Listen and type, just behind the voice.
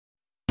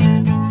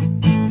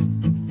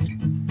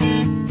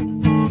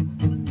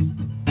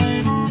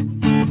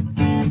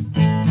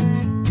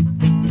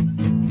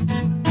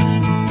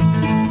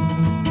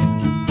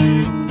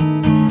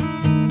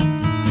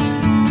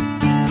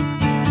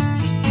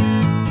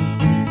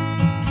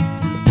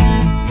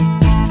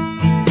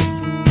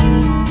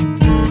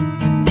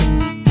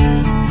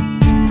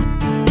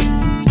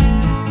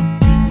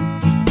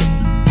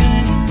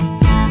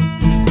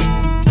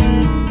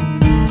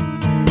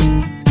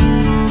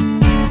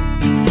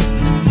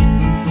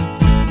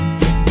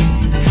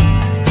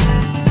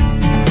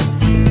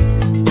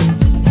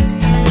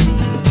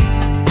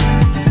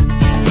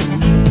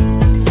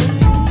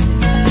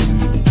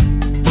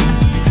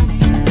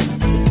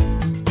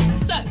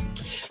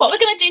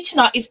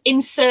tonight is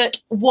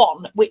insert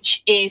 1,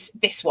 which is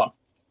this one.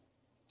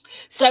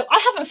 So I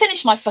haven't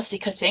finished my fussy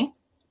cutting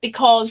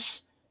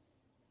because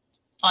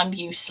I'm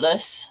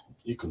useless.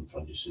 You couldn't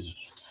find your scissors.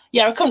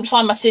 Yeah, I couldn't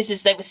find my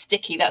scissors. They were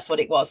sticky. That's what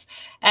it was.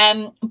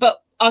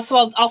 But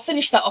I'll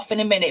finish that off in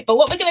a minute. But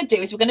what we're going to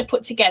do is we're going to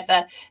put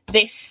together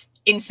this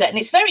insert, and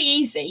it's very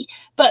easy.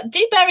 But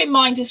do bear in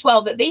mind as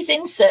well that these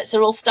inserts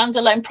are all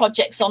standalone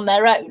projects on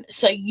their own.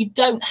 So you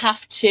don't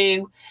have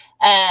to,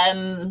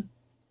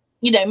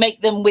 you know,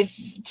 make them with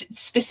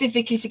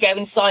specifically to go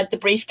inside the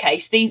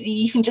briefcase. These,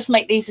 you can just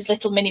make these as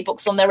little mini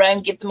books on their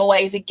own, give them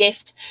away as a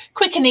gift,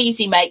 quick and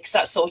easy makes,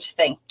 that sort of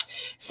thing.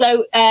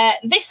 So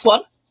this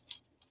one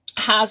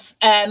has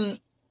oh,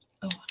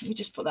 let me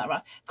just put that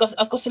right.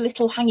 I've got a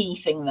little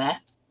hangy thing there.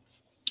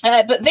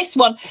 But this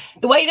one,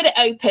 the way that it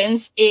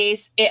opens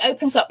is it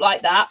opens up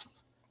like that.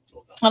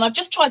 And I've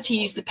just tried to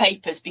use the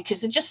papers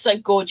because they're just so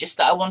gorgeous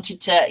that I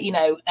wanted to, you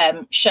know,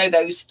 show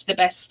those to the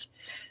best,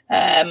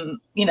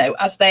 you know,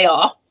 as they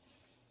are.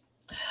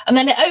 And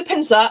then it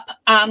opens up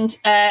and,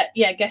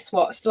 yeah, guess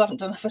what? I still haven't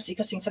done the fussy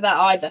cutting for that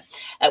either.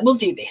 We'll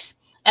do this.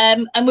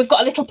 And we've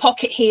got a little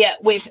pocket here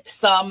with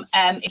some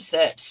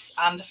inserts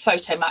and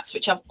photo mats,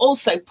 which I've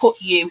also put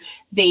you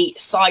the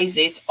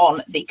sizes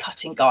on the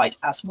cutting guide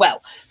as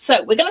well.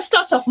 So we're going to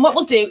start off, and what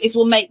we'll do is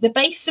we'll make the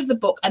base of the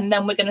book, and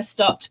then we're going to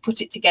start to put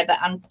it together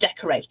and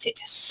decorate it.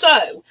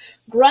 So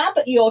grab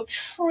your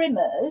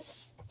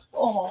trimmers.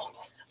 Oh,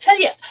 tell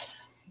you,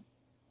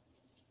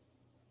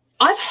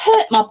 I've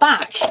hurt my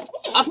back.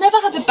 I've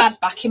never had a bad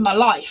back in my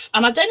life.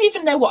 And I don't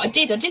even know what I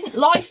did. I didn't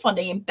lie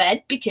funny in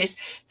bed because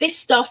this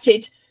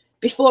started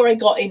before I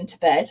got into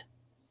bed.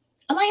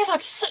 And I have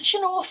had such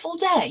an awful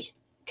day.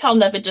 Cal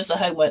never does her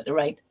homework,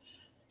 Lorraine.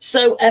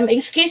 So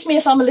excuse me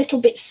if I'm a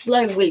little bit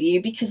slow, will you?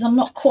 Because I'm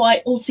not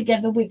quite all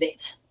together with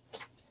it.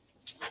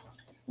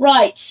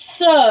 Right,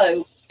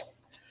 so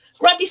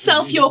grab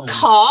yourself your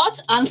card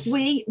and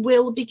we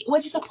will be...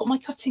 Where did I put my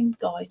cutting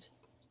guide?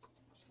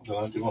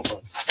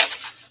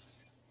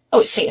 Oh,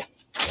 it's here.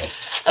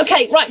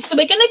 Okay, right. So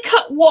we're going to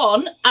cut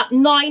one at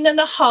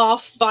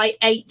 9.5 by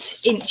 8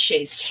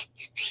 inches.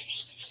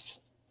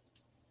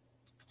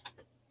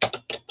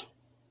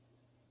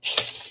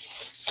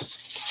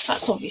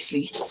 That's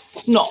obviously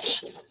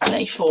not an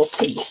A4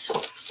 piece.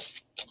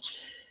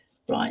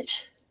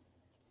 Right.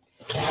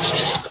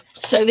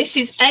 So this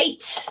is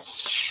 8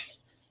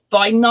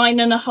 by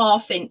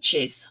 9.5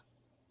 inches.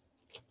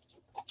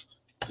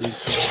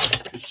 These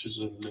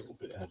pictures are a little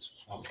bit out of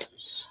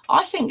focus.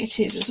 I think it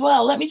is as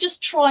well. Let me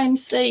just try and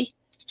see.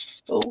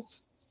 Oh,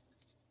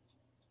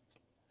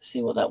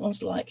 see what that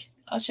one's like.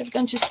 I should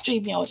go to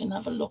StreamYard and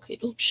have a look.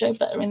 It'll show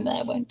better in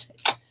there, won't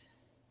it?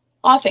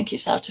 I think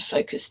it's out of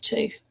focus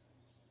too.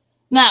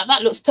 Now,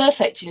 that looks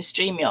perfect in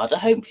StreamYard. I'm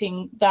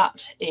hoping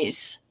that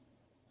is.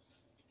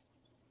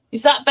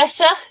 Is that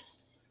better?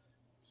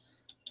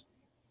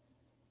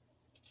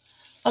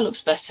 That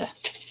looks better.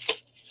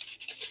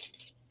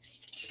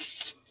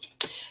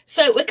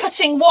 So we're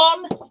cutting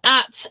one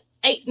at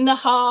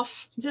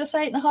 8.5. Did I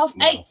say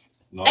 8.5?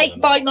 No,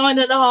 8 by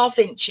 9.5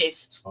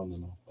 inches.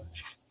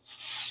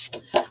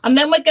 And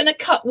then we're going to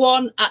cut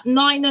one at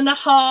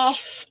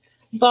 9.5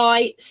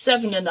 by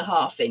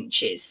 7.5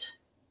 inches.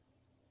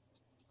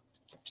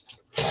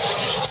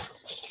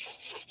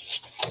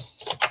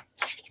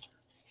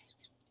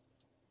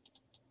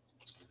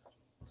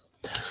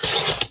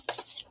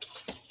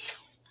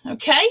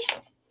 Okay.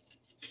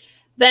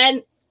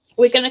 Then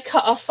we're going to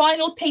cut our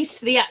final piece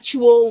to the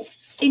actual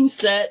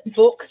insert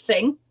book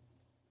thing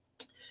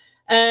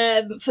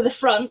for the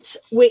front,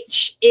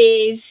 which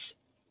is,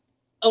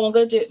 oh, I'm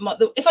going to do it.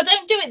 If I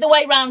don't do it the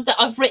way round that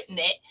I've written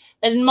it,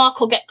 then Mark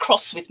will get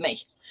cross with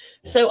me.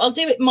 So I'll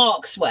do it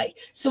Mark's way.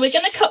 So we're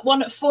going to cut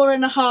one at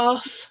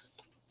 4.5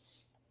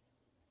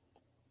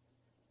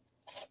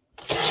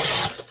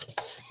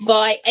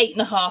 by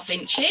 8.5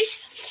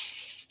 inches.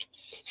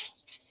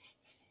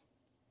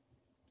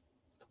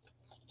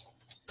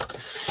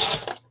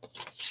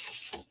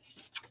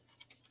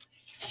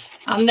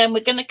 And then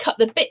we're going to cut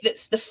the bit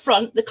that's the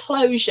front, the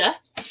closure,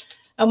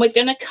 and we're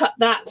going to cut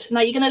that. Now,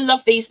 you're going to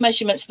love these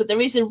measurements, but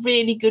there is a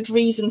really good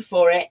reason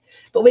for it.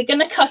 But we're going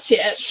to cut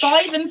it at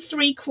 5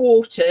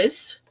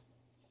 3/4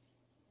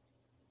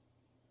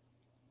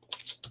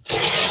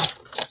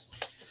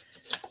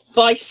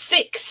 by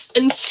 6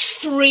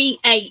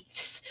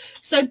 3/8.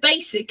 So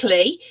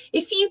basically,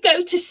 if you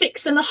go to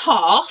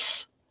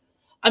 6.5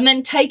 and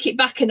then take it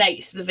back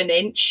 1/8 of an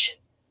inch,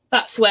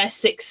 that's where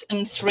 6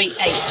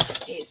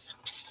 3/8 is.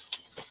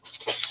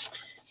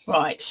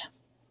 Right.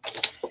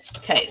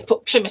 Okay, let's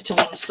put trimmer to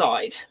one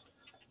side.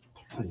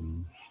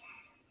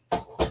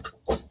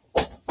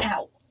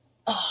 Ow.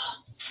 Oh.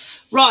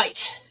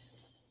 Right.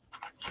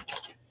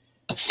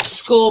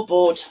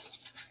 Scoreboard.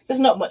 There's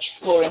not much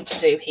scoring to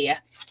do here.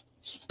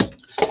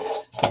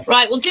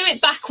 Right, we'll do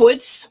it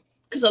backwards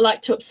because I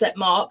like to upset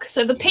Mark.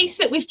 So the piece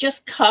that we've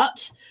just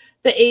cut,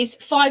 that is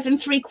 5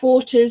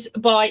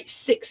 3/4 by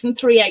 6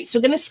 3/8. So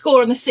we're going to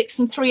score on the 6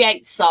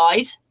 3/8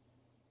 side.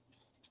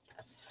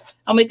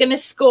 And we're going to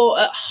score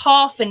at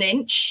 1/2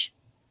 inch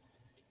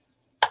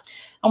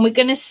and we're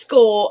going to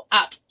score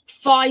at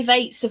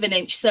 5/8 of an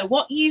inch. So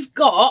what you've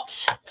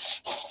got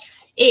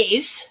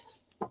is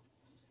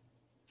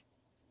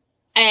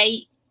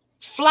a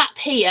flap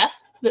here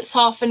that's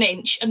 1/2 an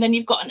inch, and then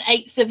you've got an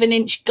 1/8 of an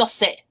inch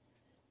gusset.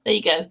 There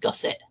you go,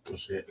 gusset.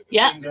 Gusset.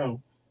 Yeah.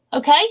 Go.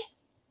 Okay.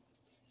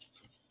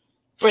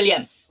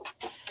 Brilliant.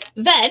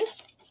 Then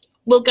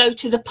we'll go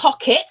to the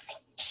pocket.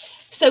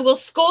 So we'll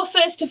score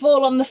first of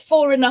all on the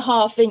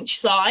 4.5 inch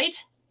side,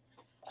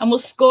 and we'll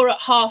score at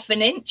 1/2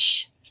 an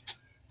inch.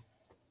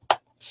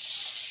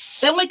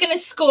 Then we're going to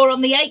score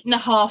on the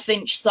 8.5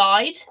 inch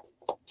side.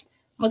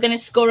 We're going to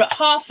score at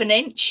 1/2 an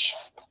inch,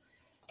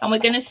 and we're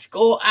going to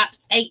score at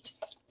 8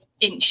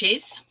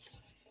 inches.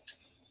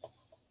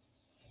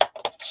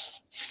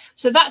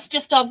 So that's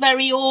just our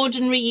very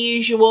ordinary,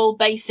 usual,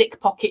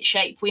 basic pocket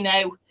shape. We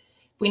know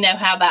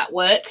how that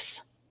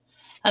works.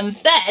 And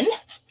then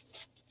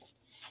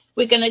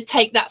we're going to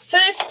take that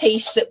first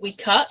piece that we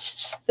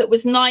cut that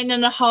was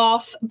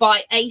 9.5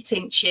 by 8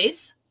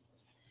 inches.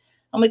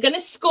 And we're going to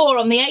score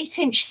on the 8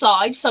 inch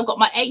side. So I've got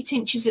my 8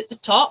 inches at the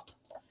top,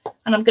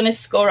 and I'm going to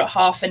score at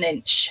 1/2 an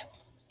inch.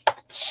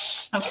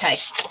 Okay,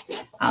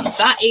 and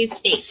that is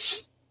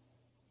it.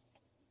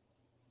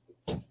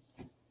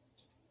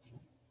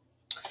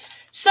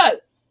 So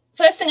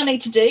first thing I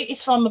need to do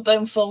is find my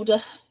bone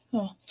folder.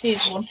 Oh,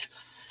 here's one.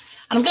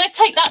 And I'm going to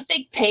take that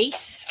big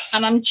piece,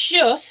 and I'm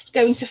just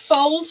going to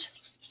fold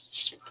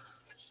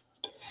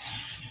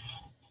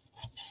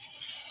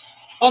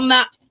on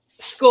that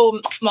score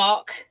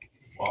mark.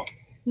 What?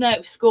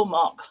 No, score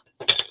mark.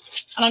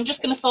 And I'm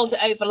just going to fold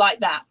it over like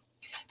that,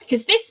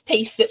 because this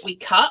piece that we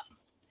cut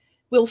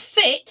will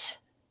fit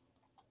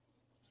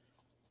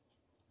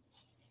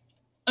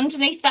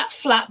underneath that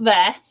flap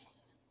there.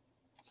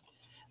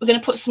 We're going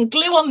to put some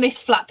glue on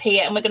this flap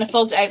here, and we're going to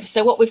fold it over.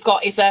 So what we've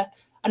got is an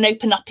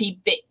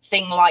open-uppy bit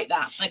thing like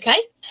that, okay?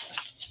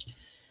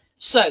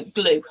 So,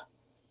 glue.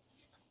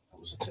 That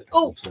was a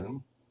technical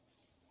term.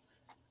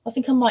 I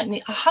think I might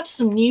need... I had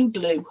some new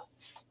glue.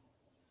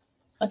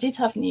 I did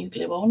have new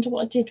glue. I wonder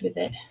what I did with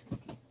it.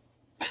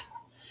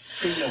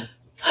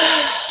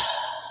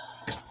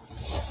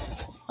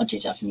 I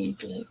did have new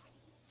glue.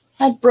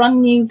 I had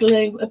brand new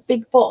glue, a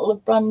big bottle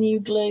of brand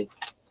new glue.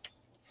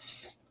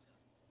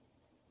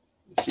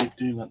 Keep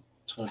doing that,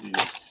 tidy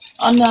up.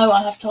 I know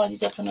I have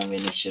tidied up, and I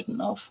really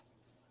shouldn't have.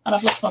 And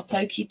I've lost my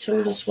pokey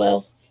tool as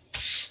well.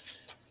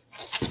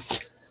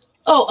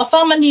 Oh, I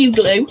found my new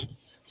glue,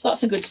 so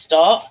that's a good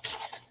start.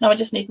 Now I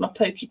just need my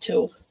pokey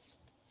tool.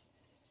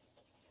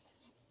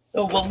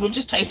 Oh, well, we'll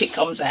just hope it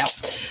comes out.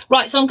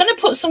 Right, so I'm going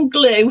to put some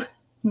glue.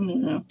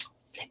 Flipping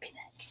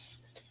heck.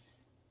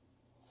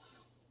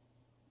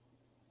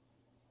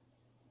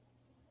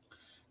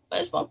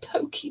 Where's my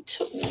pokey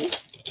tool?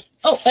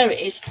 Oh, there it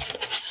is.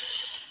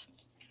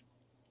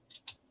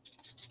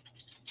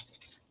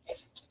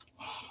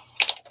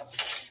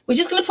 We're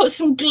just going to put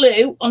some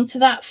glue onto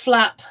that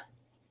flap.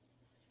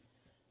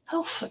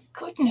 Oh, for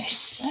goodness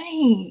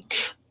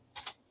sake.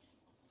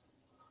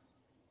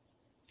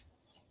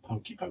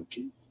 Pokey,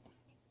 pokey.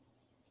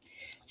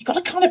 You've got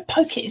to kind of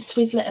poke it and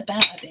swivel it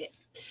about a bit.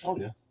 Oh,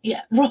 yeah.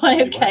 Yeah,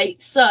 right, okay.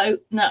 So,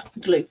 no,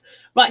 glue.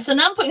 Right, so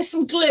now I'm putting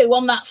some glue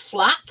on that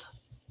flap.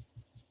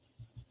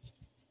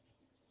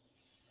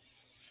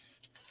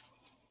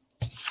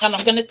 And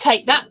I'm going to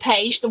take that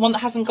page, the one that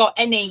hasn't got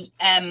any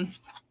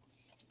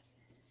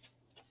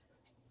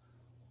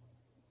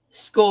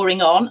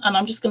scoring on, and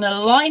I'm just going to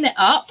line it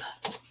up,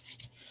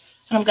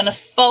 and I'm going to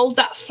fold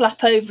that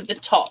flap over the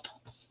top.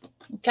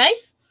 Okay?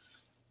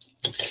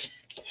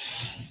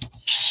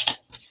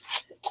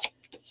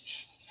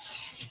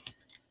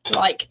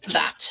 Like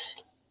that.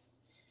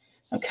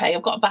 Okay,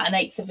 I've got about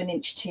 1/8 of an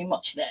inch too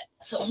much there,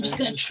 so I'm just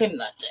going to trim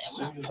that down.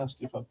 Somebody's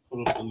asked if I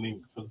put up the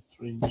link for the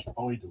 3-inch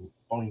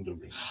binder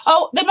rings.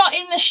 Oh, they're not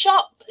in the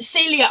shop,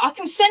 Celia. I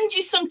can send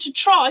you some to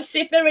try, see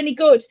if they're any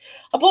good.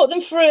 I bought them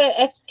for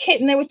a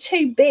kit, and they were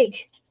too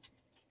big.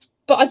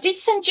 But I did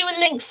send you a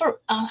link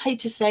for, I hate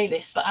to say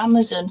this, but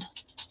Amazon.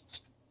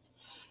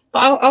 But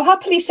I'll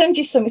happily send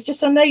you some. It's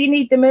just I know you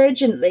need them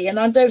urgently, and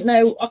I don't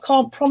know, I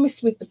can't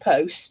promise with the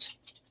post.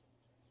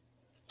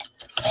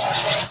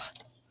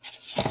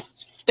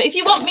 But if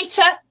you want me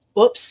to,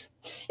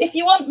 if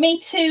you want me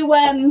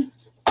to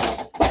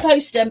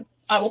post them,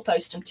 I will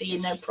post them to you,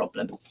 no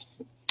problem.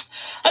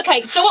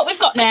 Okay, so what we've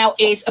got now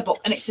is a book,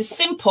 and it's as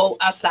simple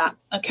as that,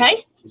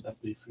 okay? Would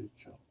that be free of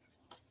charge?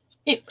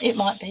 It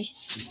might be.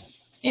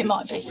 It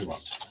might be. We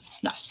won't.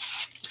 No.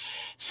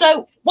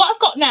 So what I've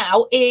got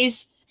now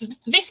is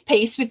this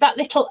piece with that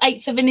little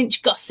 1/8 of an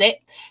inch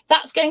gusset.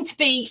 That's going to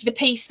be the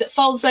piece that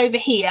folds over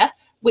here,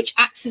 which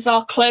acts as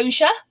our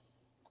closure.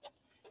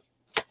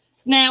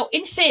 Now,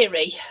 in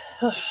theory,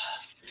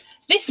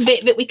 this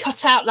bit that we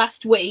cut out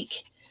last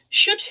week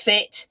should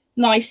fit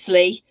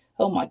nicely.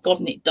 Oh my God,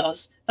 and it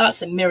does.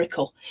 That's a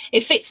miracle.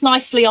 It fits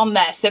nicely on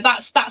there. So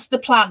that's the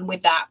plan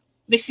with that.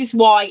 This is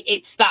why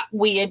it's that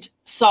weird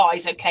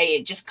size. Okay,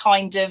 it just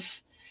kind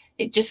of,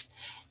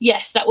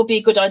 yes, that would be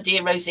a good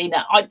idea,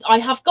 Rosina. I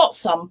have got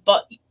some,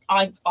 but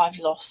I've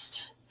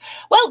lost.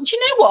 Well, do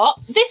you know what?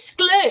 This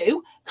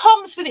glue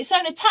comes with its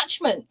own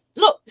attachment.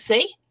 Look,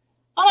 see?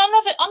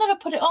 I never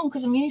put it on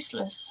because I'm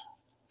useless.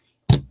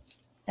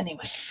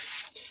 Anyway,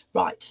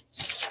 right.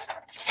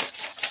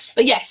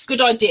 But yes,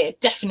 good idea.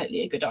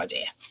 Definitely a good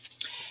idea.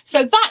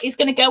 So that is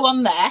going to go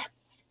on there,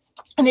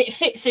 and it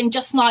fits in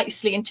just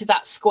nicely into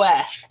that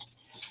square.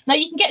 Now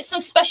you can get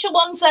some special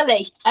ones,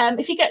 Ellie.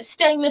 If you get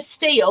stainless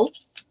steel,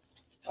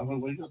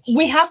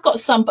 we have got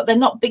some, but they're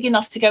not big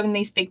enough to go in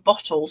these big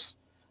bottles.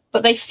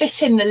 But they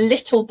fit in the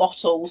little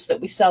bottles that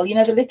we sell. You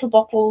know, the little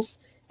bottles,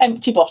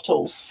 empty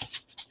bottles.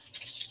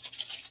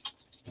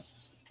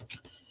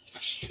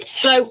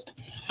 So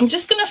I'm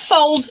just going to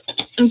fold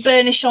and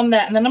burnish on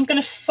there, and then I'm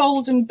going to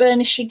fold and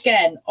burnish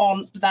again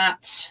on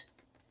that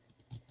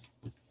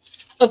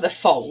other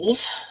fold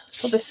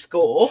for the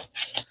score.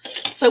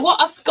 So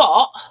what I've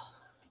got...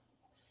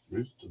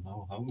 Ruth's done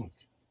her homework.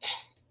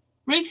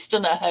 Ruth's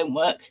done her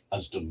homework.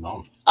 Has done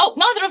none. Oh,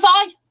 neither have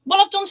I.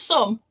 Well, I've done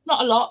some,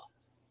 not a lot.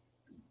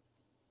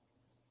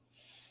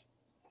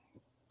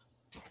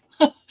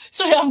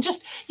 Sorry, I'm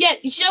just... Yeah,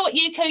 you know what,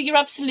 Yuko? You're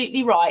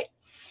absolutely right.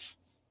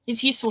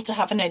 It's useful to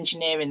have an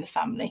engineer in the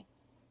family.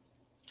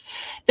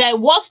 There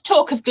was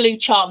talk of glue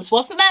charms,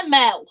 wasn't there,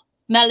 Mel?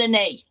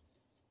 Melanie.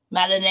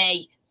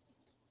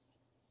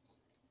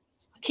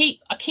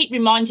 I keep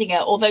reminding her,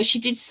 although she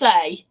did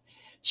say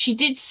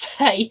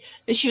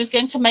that she was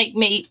going to make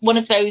me one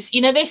of those,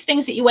 you know, those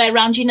things that you wear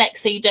around your neck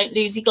so you don't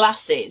lose your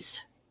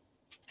glasses.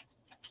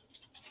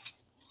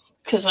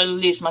 Because I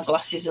lose my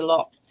glasses a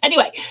lot.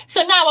 Anyway,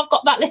 so now I've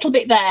got that little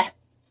bit there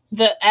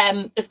that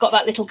has got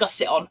that little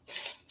gusset on.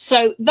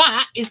 So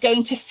that is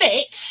going to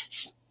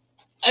fit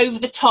over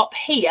the top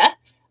here,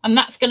 and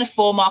that's going to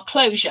form our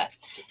closure.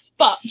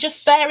 But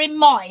just bear in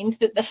mind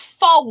that the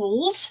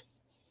fold...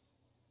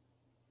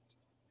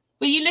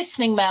 Were you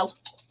listening, Mel?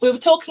 We were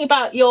talking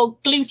about your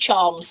glue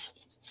charms.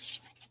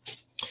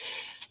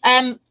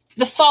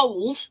 The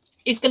fold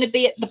is going to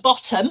be at the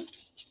bottom,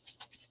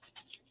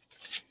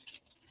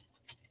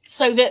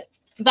 so that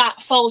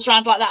that folds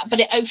around like that, but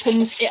it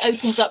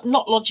opens up,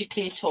 not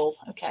logically at all.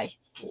 Okay.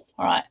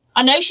 All right.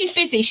 I know she's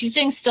busy. She's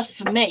doing stuff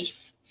for me.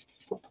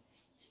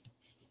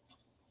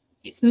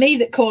 It's me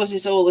that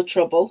causes all the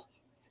trouble.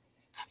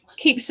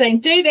 Keep saying,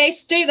 do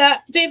this, do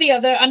that, do the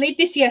other. I need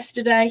this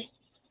yesterday.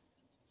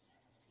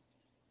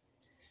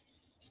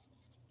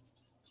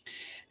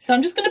 So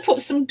I'm just going to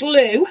put some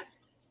glue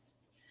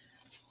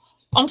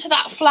onto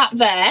that flap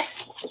there.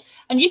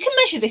 And you can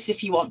measure this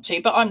if you want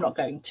to, but I'm not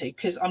going to,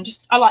 because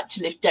I like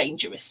to live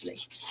dangerously.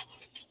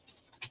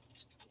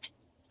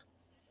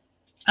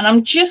 And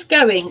I'm just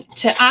going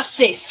to add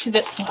this to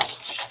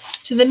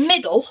the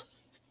middle.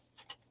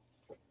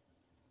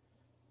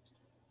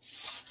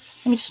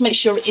 Let me just make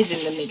sure it is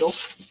in the middle.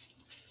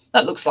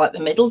 That looks like the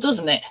middle,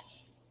 doesn't it?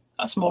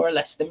 That's more or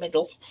less the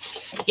middle.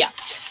 Yeah.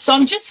 So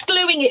I'm just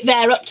gluing it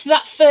there up to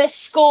that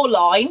first score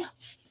line,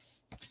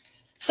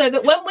 so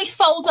that when we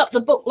fold up the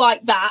book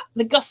like that,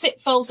 the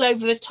gusset folds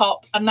over the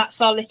top, and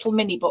that's our little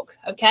mini book,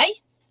 okay?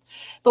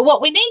 But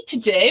what we need to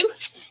do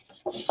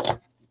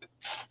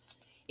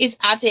is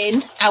add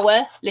in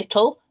our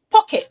little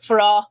pocket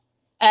for our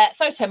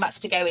photo mats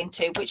to go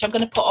into, which I'm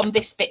going to put on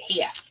this bit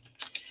here.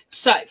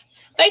 So,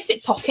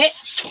 basic pocket.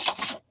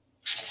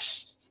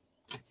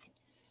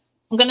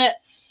 I'm going to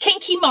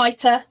kinky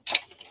mitre.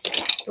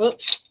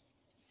 Whoops.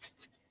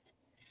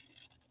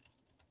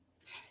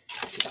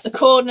 The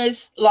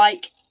corners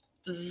like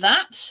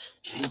that.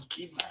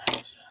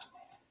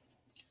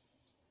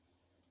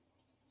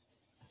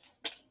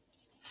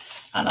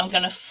 And I'm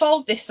going to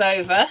fold this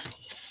over.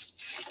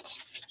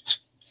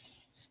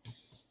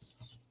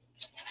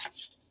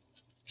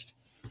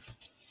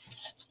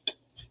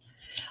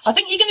 I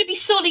think you're going to be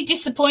sorely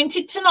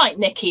disappointed tonight,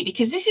 Nikki,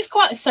 because this is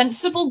quite a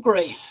sensible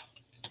group.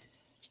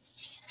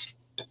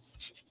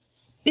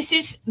 This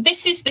is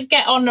the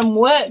get on and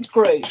work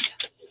group,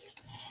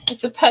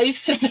 as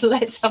opposed to the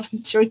let's have a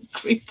drink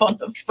group on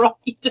a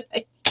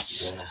Friday.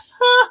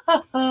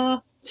 Yeah.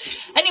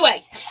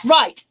 Anyway,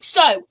 right.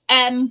 So,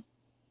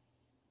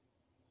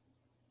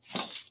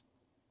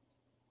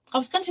 I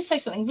was going to say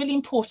something really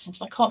important,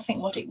 and I can't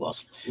think what it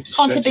was.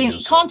 Can't have been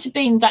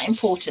that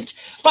important.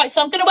 Right.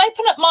 So I'm going to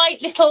open up my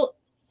little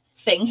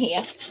thing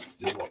here.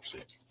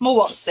 My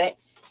what's it?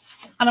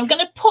 And I'm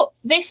going to put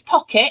this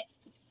pocket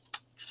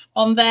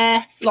on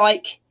there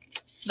like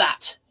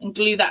that and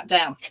glue that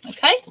down.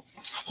 Okay.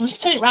 I'm just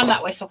turn it around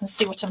that way so I can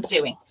see what I'm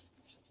doing.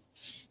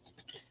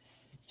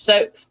 So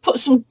let's put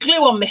some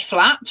glue on my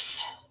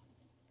flaps.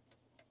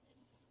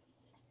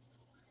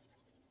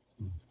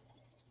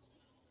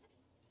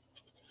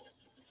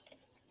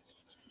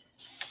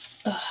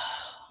 You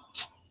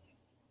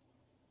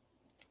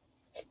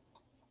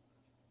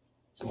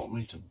want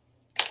me to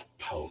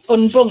poke?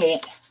 Unbung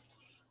it?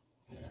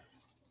 Yeah.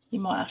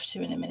 You might have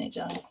to in a minute,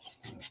 don't you?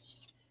 Yes.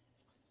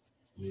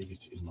 Leave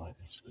it in my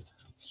expert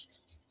hands.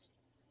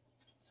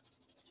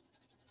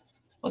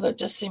 Well, that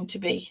does seem to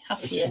be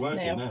happier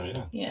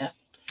now. Yeah. Yeah.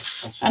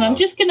 And I'm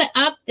just going to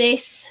add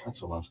this.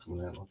 That's all I was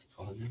coming out like a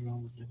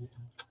 5-year-old.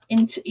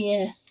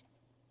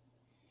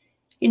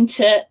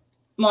 into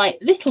my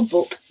little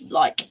book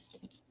like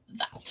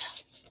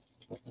that.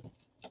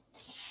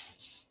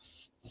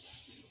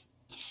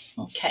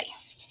 Okay.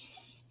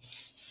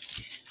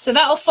 So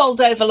that'll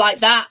fold over like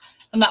that,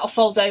 and that'll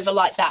fold over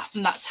like that,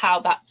 and that's how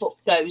that book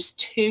goes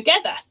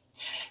together.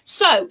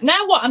 So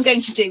now what I'm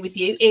going to do with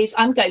you is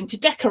I'm going to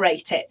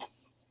decorate it.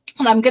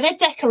 And I'm going to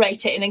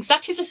decorate it in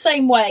exactly the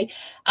same way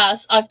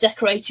as I've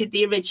decorated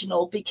the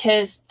original,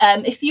 because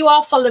if you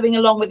are following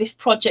along with this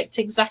project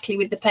exactly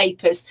with the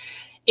papers,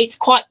 it's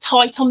quite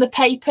tight on the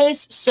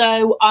papers.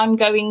 So I'm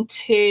going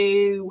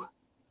to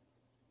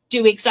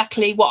do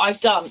exactly what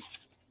I've done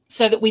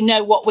so that we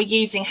know what we're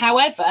using.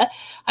 However,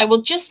 I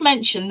will just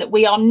mention that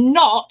we are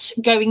not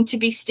going to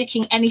be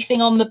sticking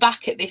anything on the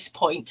back at this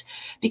point,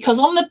 because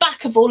on the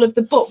back of all of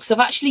the books, I've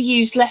actually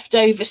used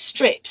leftover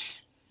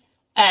strips.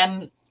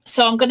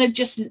 So I'm going to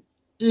just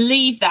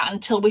leave that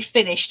until we've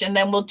finished, and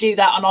then we'll do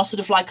that on our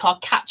sort of like our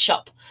catch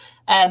up,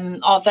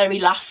 our very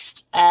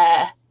last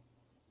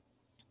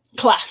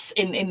class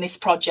in this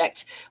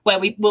project, where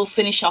we will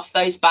finish off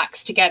those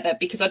backs together,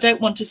 because I don't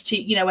want us to,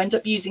 you know, end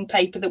up using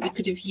paper that we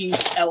could have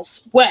used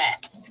elsewhere.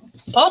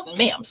 Pardon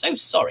me, I'm so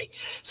sorry.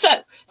 So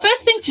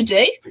first thing to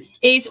do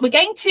is we're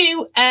going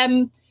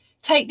to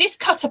take this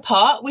cut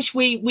apart, which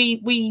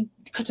we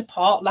cut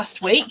apart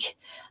last week,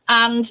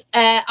 and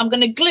I'm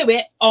going to glue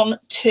it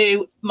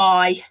onto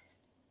my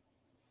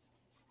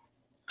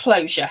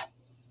closure.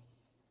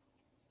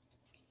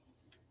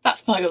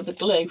 That's my other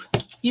glue.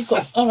 You've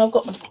got, oh, I've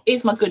got my,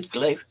 here's my good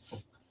glue.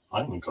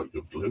 I haven't got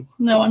your glue.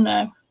 No, I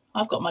know.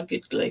 I've got my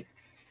good glue.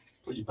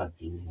 Put your bad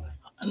glue away.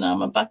 No,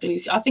 my bad glue.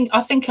 I think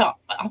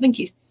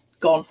it's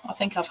gone. I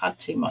think I've had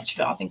too much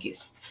of it. I think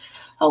it's,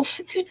 oh,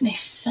 for goodness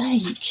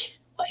sake.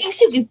 What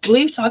is it with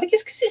glue? I think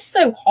it's because it's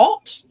so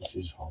hot. It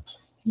is hot.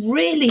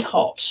 Really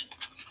hot.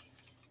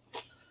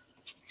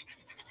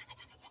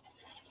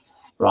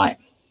 Right.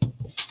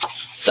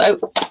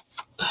 So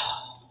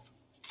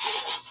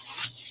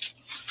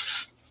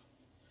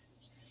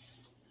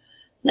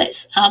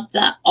let's add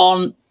that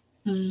on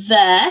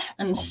there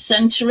and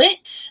center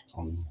it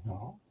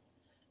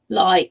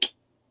like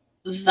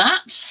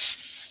that.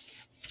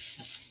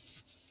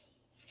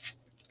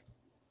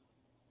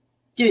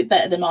 Do it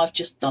better than I've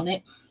just done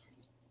it.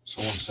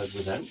 Someone said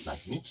without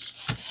magnets.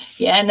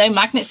 Yeah, no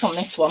magnets on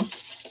this one.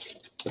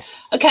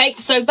 Okay,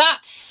 so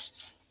that's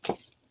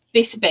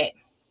this bit.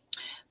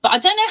 But I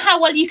don't know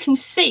how well you can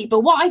see, but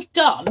what I've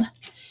done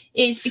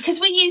is, because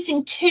we're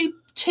using two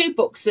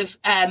books of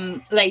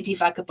Lady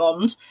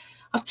Vagabond,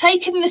 I've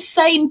taken the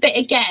same bit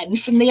again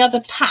from the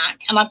other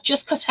pack, and I've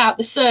just cut out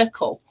the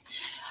circle.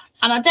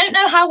 And I don't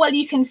know how well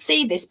you can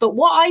see this, but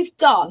what I've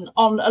done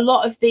on a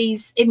lot of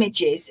these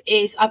images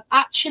is I've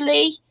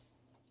actually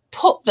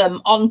put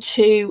them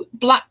onto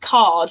black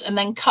card and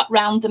then cut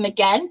round them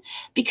again,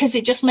 because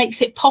it just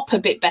makes it pop a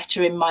bit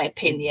better, in my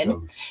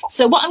opinion.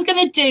 So what I'm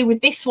going to do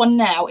with this one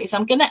now is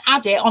I'm going to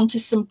add it onto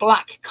some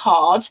black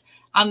card,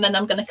 and then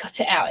I'm going to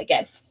cut it out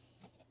again.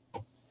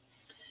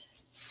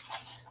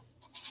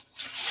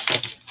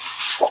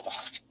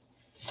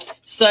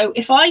 So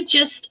if I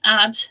just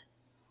add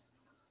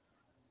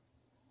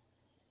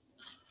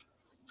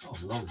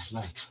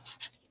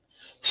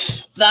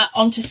that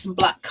onto some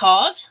black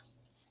card,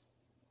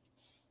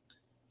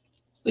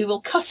 we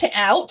will cut it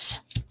out.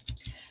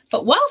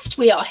 But whilst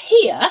we are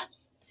here,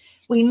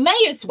 we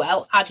may as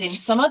well add in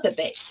some other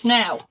bits.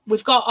 Now,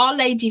 we've got our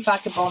Lady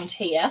Vagabond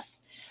here,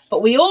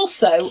 but we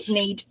also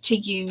need to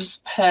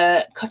use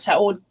her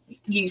cutout, or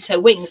use her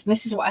wings. And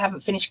this is what I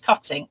haven't finished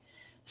cutting.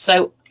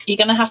 So you're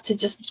going to have to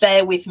just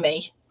bear with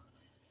me.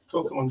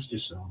 Talk amongst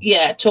yourselves.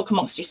 Yeah, talk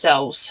amongst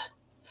yourselves.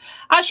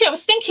 Actually, I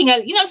was thinking,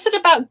 you know, I said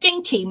about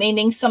dinky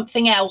meaning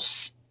something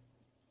else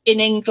in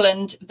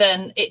England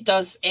than it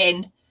does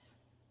in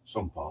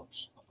some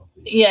parts.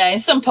 Yeah, in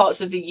some parts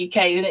of the UK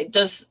than it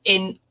does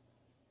in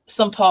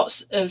some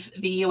parts of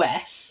the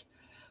US.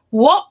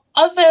 What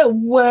other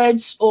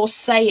words or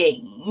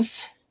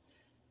sayings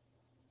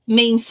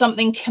mean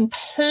something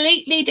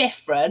completely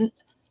different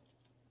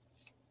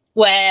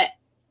where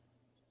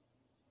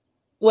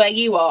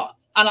you are?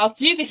 And I'll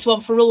do this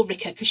one for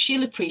Ulrika because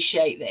she'll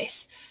appreciate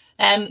this.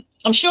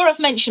 I'm sure I've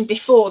mentioned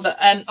before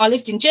that I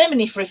lived in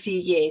Germany for a few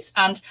years,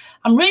 and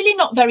I'm really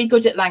not very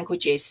good at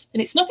languages.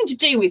 And it's nothing to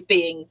do with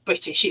being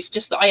British. It's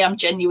just that I am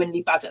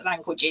genuinely bad at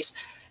languages.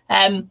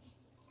 But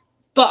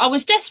I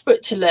was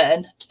desperate to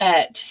learn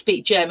to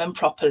speak German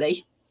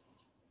properly.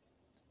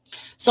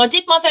 So I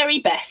did my very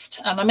best,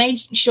 and I made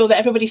sure that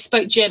everybody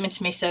spoke German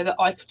to me so that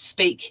I could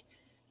speak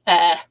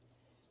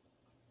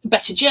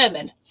better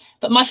German.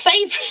 But my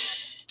favourite...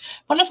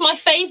 One of my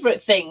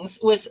favourite things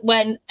was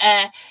when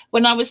I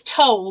was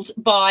told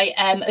by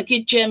a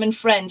good German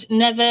friend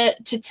never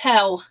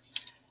to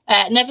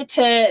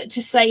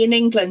say in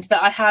England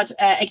that I had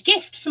a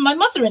gift for my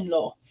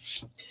mother-in-law,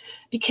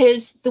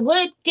 because the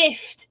word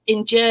gift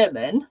in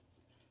German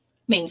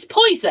means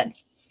poison,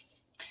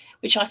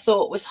 which I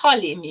thought was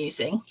highly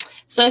amusing.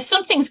 So if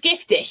something's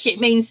giftish,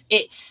 it means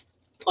it's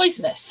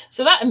poisonous.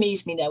 So that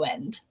amused me no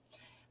end.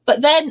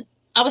 But then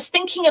I was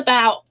thinking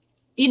about,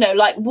 you know,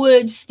 like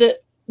words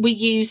that we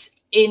use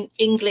in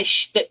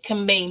English that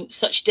can mean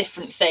such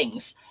different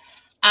things.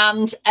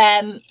 And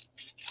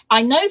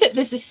I know that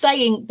there's a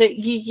saying that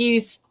you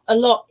use a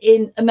lot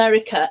in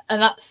America,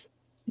 and that's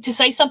to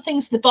say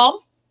something's the bomb.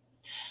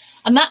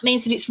 And that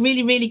means that it's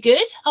really, really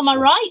good. Am I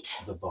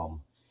right? The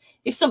bomb.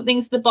 If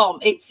something's the bomb,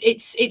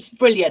 it's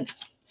brilliant.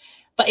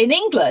 But in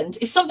England,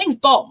 if something's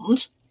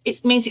bombed,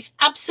 it means it's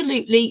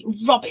absolutely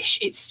rubbish.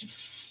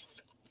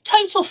 It's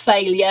total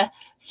failure,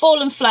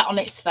 fallen flat on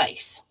its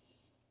face.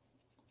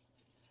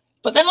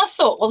 But then I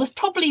thought, well, there's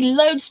probably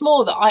loads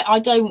more that I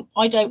don't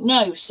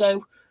know.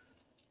 So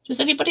does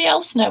anybody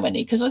else know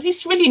any? Because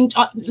this really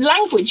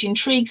language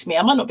intrigues me.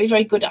 I might not be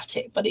very good at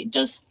it, but it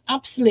does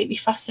absolutely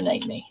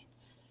fascinate me.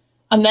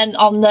 And then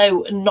I'll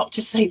know not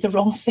to say the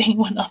wrong thing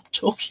when I'm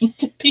talking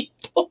to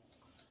people.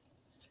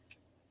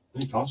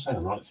 You can't say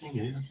the right thing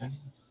either, can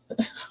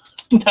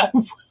you?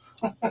 No,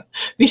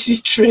 this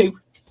is true.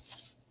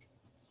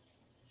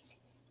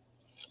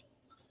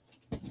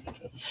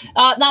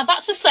 Now,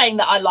 that's a saying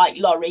that I like,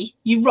 Laurie.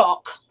 You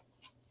rock.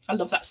 I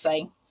love that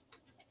saying.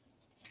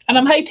 And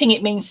I'm hoping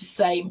it means the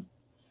same.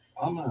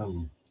 I'm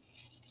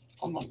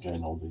not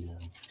getting all the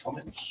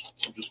comments.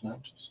 I've just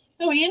noticed.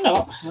 Oh, you're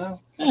not? No.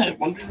 Oh. I keep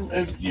wondering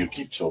who you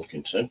keep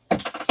talking to. Well,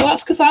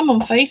 that's because I'm on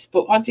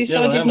Facebook. I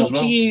decided not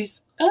to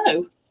use...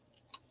 Oh.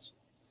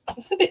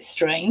 That's a bit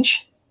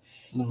strange.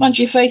 No. Mind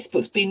you,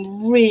 Facebook's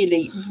been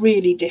really,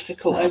 really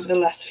difficult over the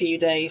last few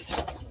days.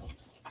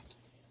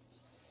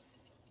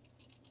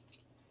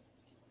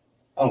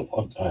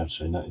 Oh, I have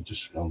seen that. It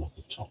just scrolled off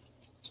the top.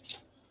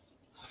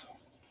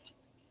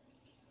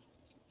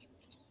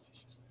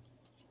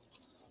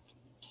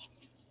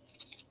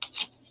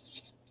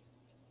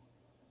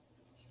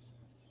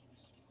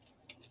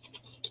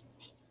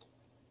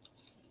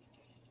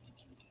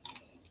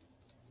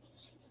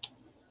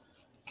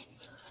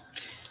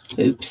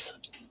 Oops.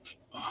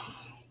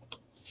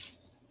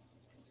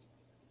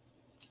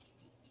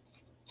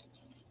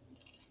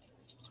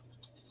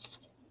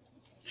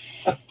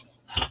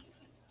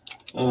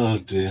 Oh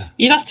dear.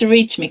 You'd have to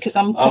read to me because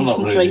I'm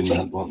concentrating. I'm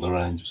not reading what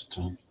Lorraine just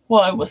told.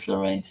 What was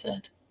Lorraine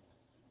said?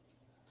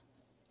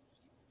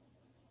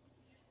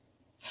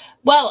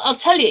 Well, I'll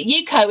tell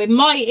you, Yuko, in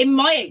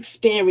my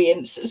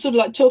experience, sort of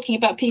like talking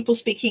about people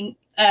speaking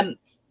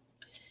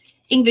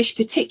English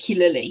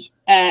particularly,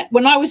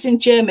 when I was in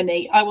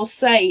Germany, I will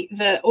say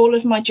that all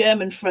of my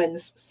German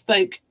friends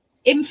spoke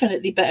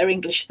infinitely better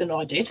English than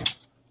I did,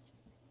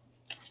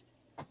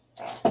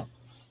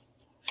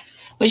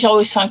 which I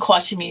always found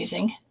quite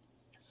amusing.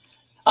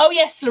 Oh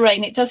yes,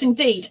 Lorraine, it does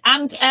indeed.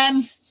 And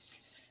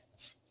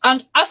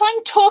as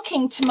I'm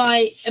talking to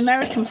my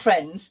American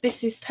friends,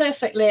 this is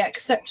perfectly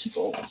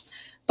acceptable.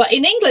 But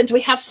in England,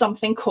 we have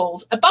something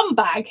called a bum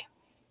bag,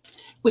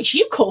 which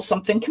you call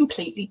something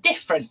completely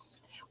different,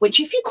 which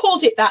if you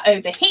called it that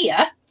over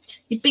here,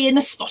 you'd be in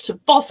a spot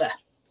of bother.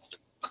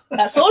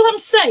 That's all I'm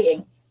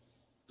saying.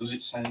 Does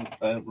it sound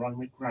rhyme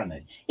with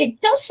granny? It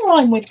does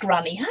rhyme with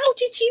granny. How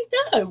did you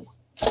know?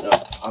 No,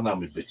 I know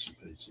my bits and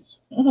pieces.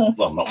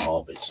 Well, not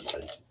more bits and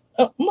pieces.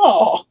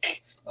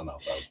 Mark. I know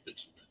those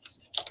bits and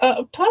pieces.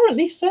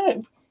 Apparently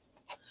so.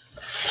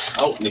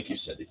 Oh, Nikki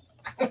said it.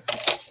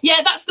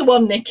 Yeah, that's the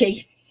one,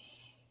 Nikki.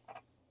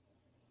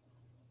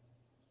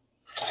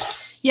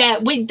 Yeah,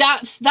 in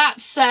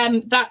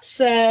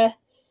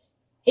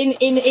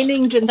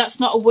England, that's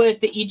not a word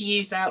that you'd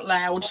use out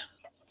loud.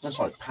 That's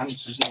like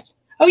pants, isn't it?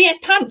 Oh yeah,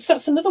 pants.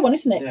 That's another one,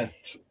 isn't it? Yeah,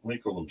 we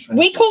call them trousers.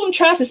 We call them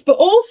trousers, but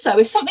also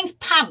if something's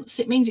pants,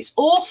 it means it's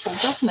awful,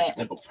 doesn't it?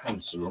 Yeah, but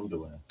pants are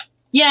underwear.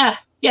 Yeah,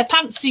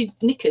 pants are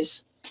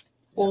knickers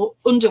or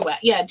underwear.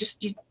 Yeah,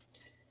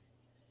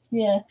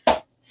 yeah.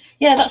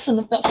 That's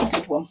a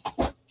good one.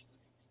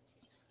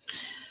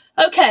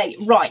 Okay,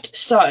 right.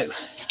 So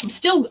I'm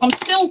still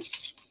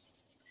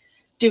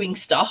doing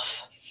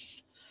stuff.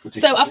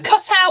 So I've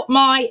cut out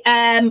my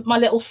my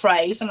little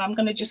phrase, and I'm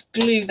going to just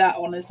glue that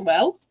on as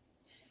well.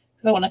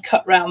 I want to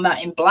cut round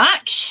that in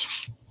black.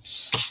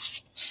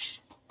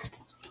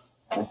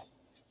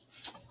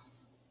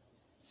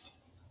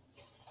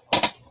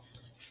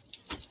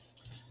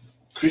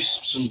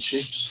 Crisps and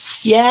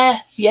chips. Yeah,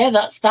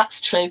 that's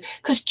true.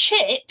 Because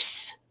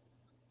chips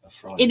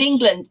in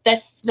England, they're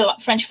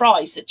like French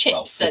fries. The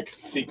chips, well,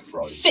 thick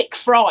fries. Thick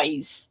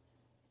fries.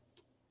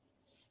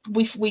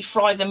 We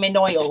fry them in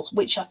oil,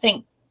 which I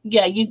think,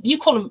 yeah, you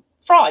call them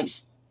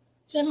fries.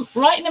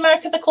 Right, in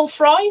America they're called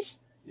fries.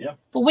 Yeah.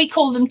 But we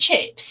call them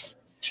chips.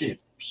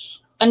 Chips.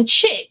 And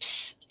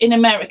chips in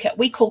America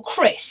we call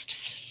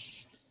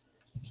crisps.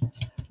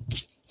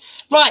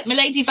 Right, my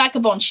lady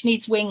Vagabond, she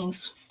needs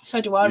wings.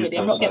 So do I really.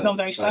 I'm not getting on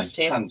very fast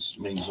here. Pants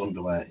means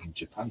underwear in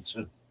Japan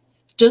too.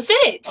 Does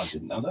it? I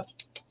didn't know that.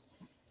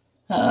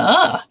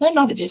 Ah, no,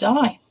 neither did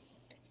I.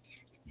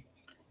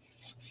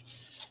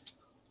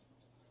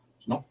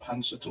 It's not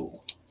pants at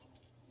all.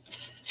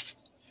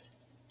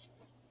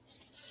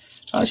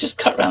 Let's just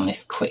cut around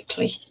this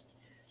quickly.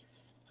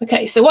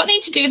 Okay, so what I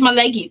need to do with my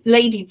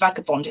lady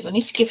Vagabond is I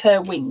need to give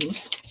her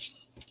wings.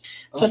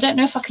 So I don't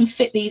know if I can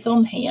fit these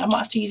on here. I might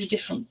have to use a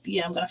different,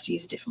 yeah, I'm going to have to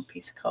use a different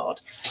piece of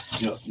card.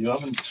 You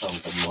haven't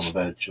told anyone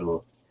about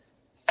your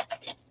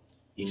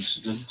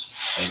incident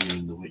earlier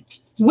in the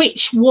week.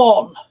 Which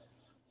one?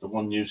 The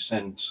one you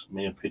sent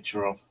me a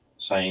picture of,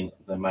 saying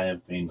there may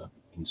have been an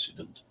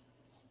incident.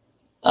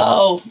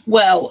 Oh,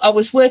 well, I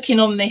was working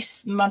on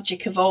this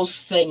Magic of Oz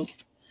thing,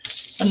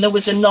 and there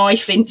was a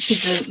knife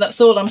incident.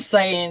 That's all I'm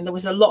saying. There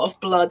was a lot of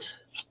blood.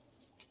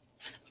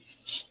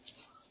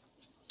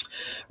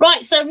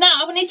 Right, so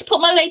now I need to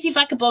put my Lady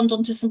Vagabond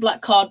onto some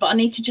black card, but I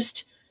need to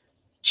just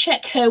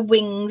check her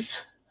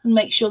wings and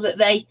make sure that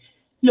they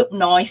look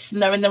nice and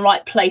they're in the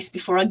right place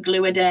before I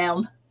glue her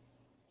down.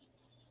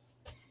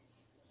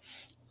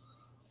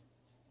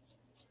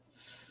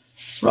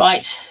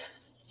 Right.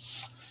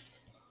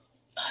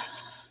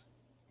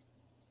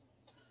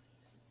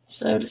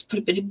 So let's put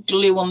a bit of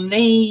glue on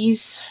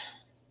these.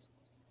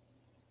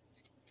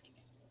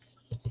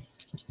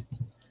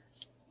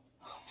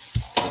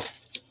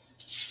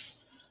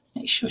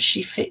 Make sure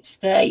she fits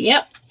there.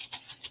 Yep.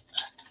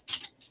 I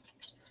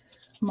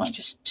might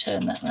just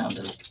turn that around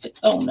a little bit.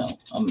 Oh no,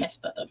 I'll mess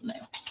that up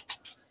now.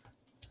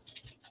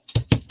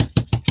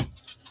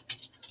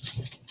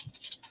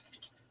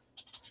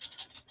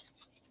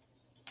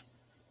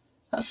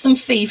 That's some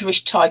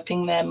feverish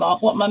typing there,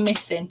 Mark. What am I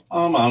missing?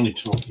 I'm only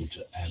talking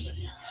to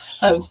Emily.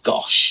 Oh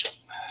gosh.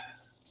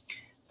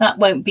 That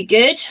won't be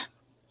good.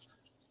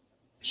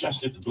 She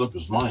asked if the blood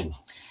was mine.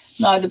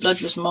 No, the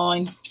blood was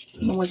mine.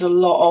 There was a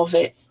lot of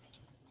it.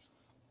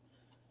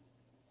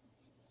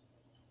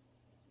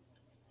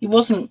 It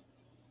wasn't.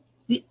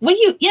 Were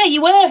you? Yeah,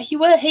 you were. You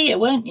were here,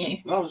 weren't you?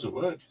 No, I was at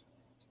work.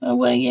 Oh,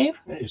 were you?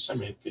 Yeah, you sent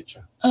me a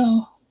picture.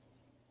 Oh.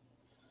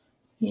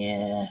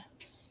 Yeah.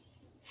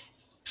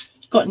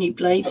 Got new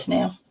blades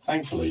now.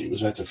 Thankfully, it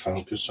was out of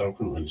focus, so I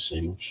couldn't really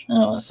see much.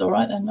 Oh, that's all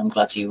right then. I'm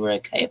glad you were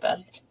okay about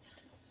it.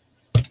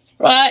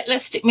 Right,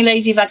 let's stick my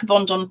Lady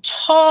Vagabond on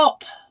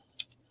top.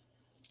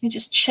 Let me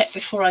just check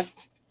before I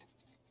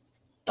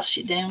bash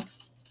it down.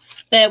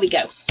 There we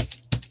go.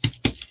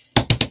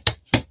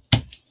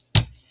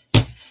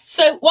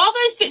 So while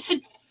those bits are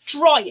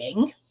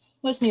drying,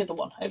 where's my other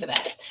one? Over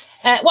there.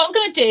 What I'm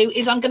going to do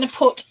is I'm going to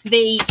put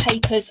the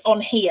papers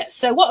on here.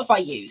 So what have I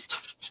used?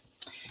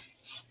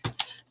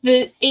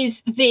 The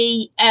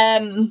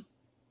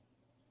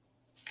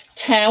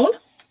town.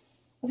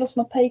 I've lost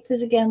my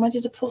papers again. Where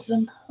did I put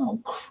them? Oh,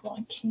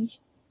 crikey.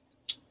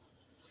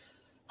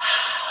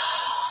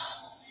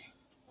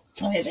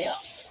 Oh, here they are.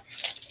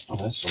 Oh,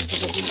 there's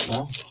something I didn't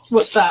know.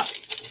 What's that?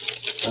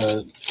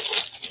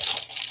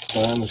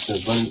 Diana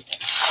said when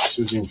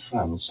she was in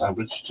France, our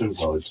British tour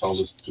guide told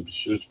us to be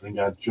sure to bring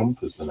our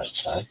jumpers the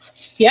next day.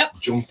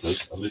 Yep.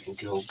 Jumpers are little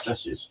girl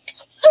dresses.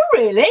 Oh,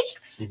 really?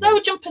 Mm-hmm. No,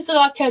 jumpers are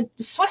like a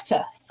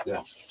sweater.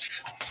 Yeah.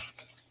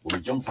 Well, a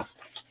jumper.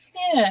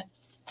 Yeah.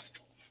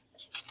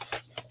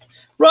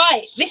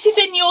 Right, this is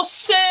in your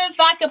Sir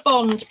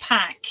Vagabond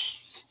pack.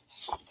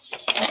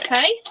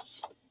 Okay,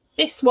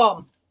 this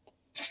one.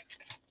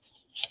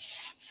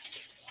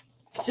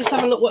 Let's just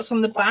have a look what's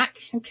on the back.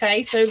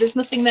 Okay, so there's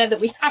nothing there that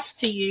we have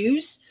to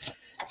use.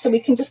 So we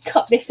can just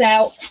cut this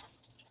out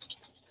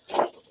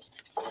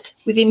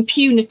with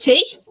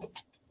impunity.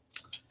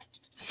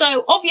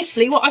 So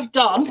obviously what I've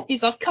done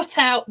is I've cut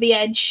out the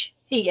edge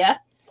here.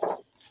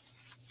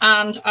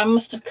 And I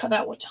must have cut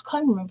out what, I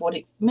can't remember what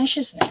it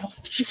measures now.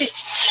 Is it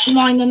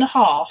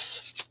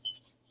 9.5?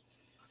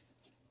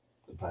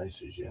 The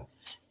base is, yeah.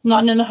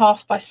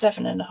 9.5 by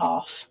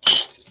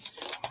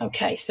 7.5.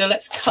 Okay, so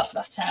let's cut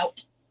that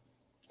out.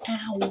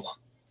 Ow.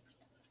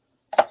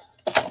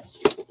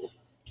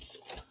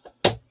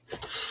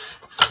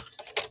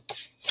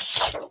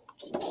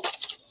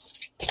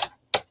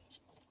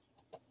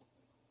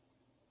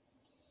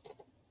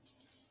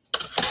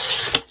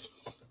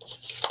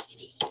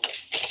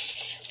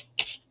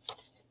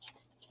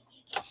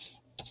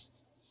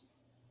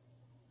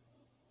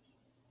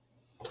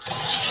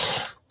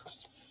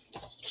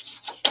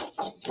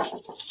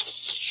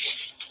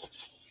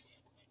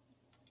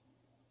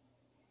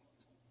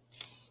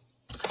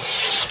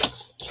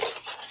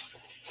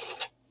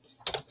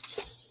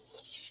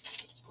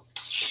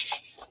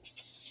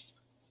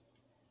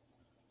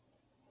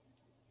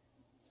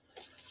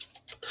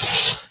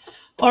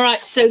 All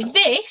right, so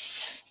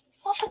this,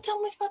 what have I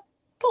done with my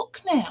book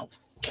now?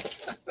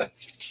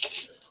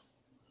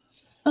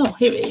 Oh,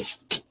 here it is.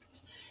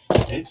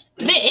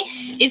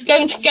 This is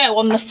going to go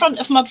on the front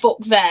of my book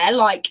there,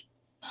 like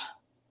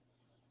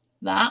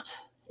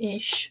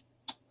that-ish.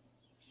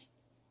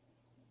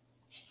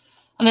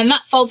 And then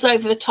that folds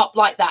over the top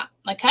like that,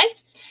 okay?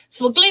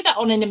 So we'll glue that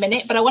on in a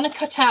minute, but I want to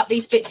cut out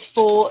these bits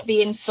for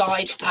the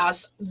inside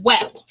as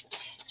well.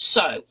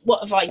 So what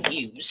have I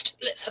used?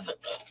 Let's have a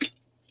look.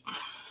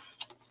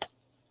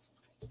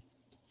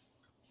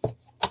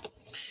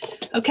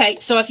 Okay,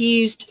 so I've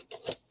used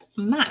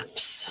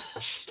maps.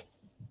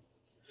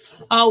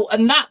 Oh,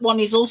 and that one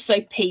is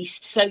also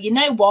pieced. So you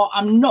know what?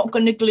 I'm not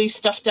going to glue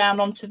stuff down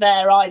onto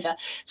there either.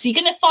 So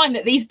you're going to find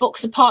that these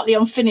books are partly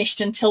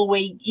unfinished until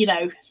we, you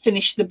know,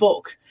 finish the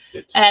book.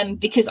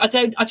 Because I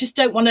just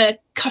don't want to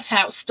cut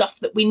out stuff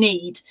that we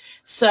need.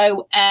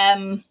 So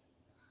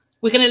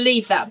we're going to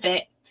leave that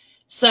bit.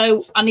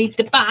 So I need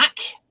the back,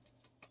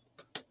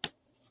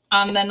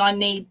 and then I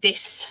need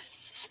this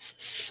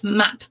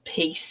map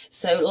piece.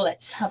 So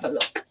let's have a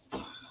look.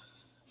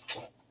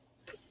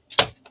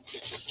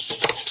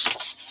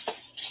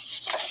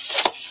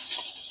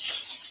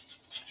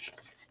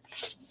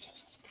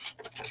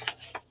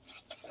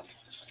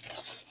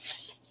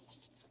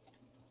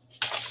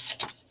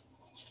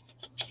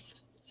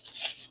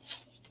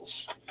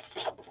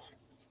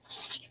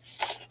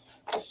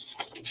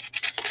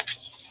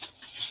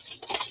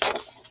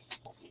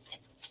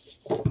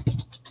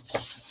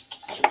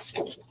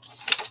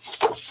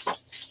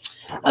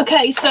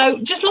 Okay, so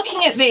just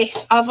looking at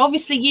this, I've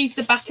obviously used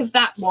the back of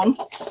that one.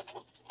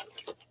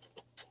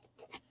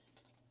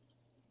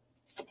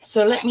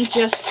 So let me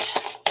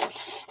just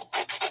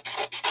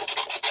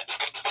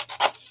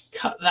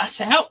cut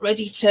that out,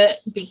 ready to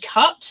be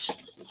cut.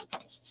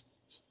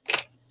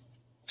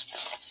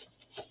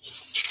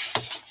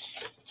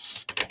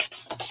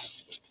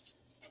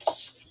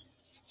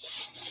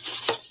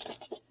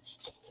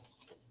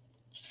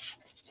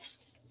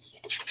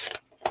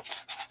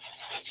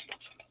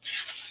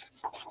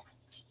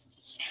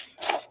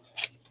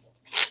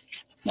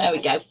 There we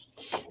go.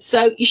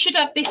 So you should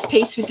have this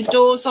piece with the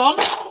doors on,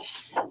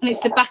 and it's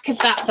the back of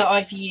that that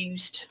I've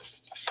used.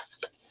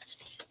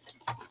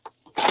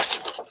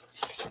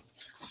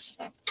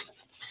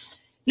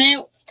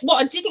 Now,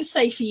 what I didn't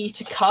say for you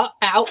to cut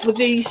out were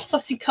these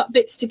fussy cut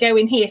bits to go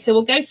in here. So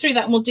we'll go through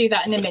that and we'll do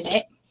that in a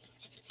minute.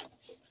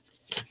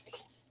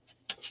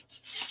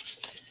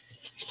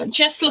 But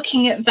just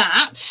looking at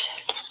that,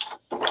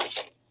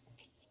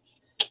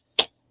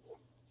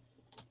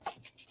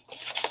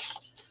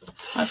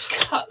 I've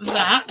cut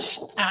that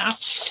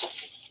at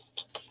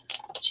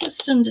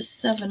just under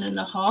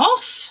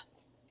 7.5.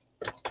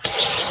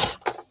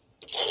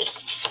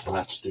 And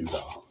that's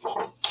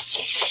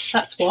doodah.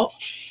 That's what?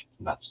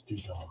 That's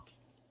doodah.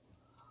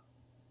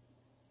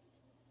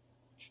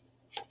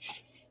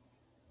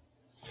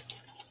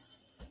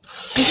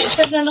 Is it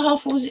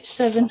 7.5 or was it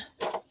 7?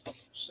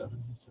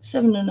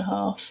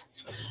 7.5.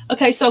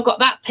 Okay, so I've got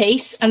that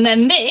piece, and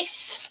then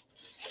this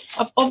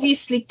I've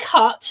obviously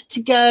cut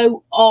to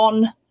go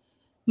on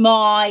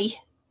my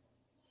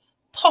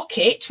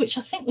pocket, which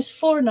I think was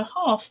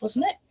 4.5,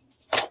 wasn't it?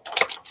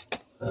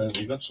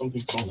 You got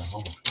something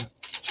 4.5, yeah.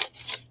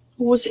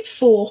 Or was it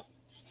 4?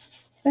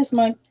 Where's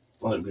my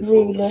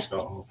ruler?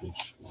 4.5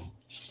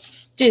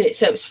 Did it?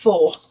 So it was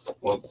 4.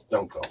 Well,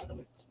 don't go on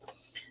it.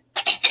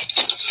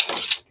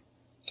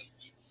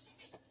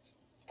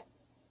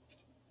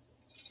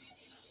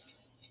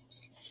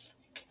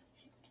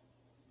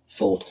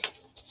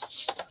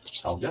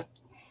 Told you.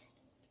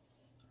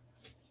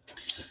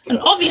 And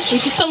obviously,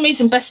 for some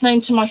reason, best known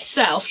to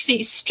myself, you see,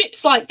 it's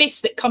strips like this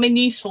that come in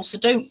useful, so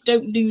don't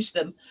lose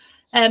them.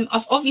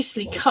 I've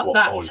obviously cut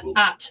that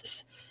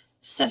at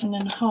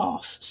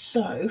 7.5,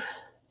 so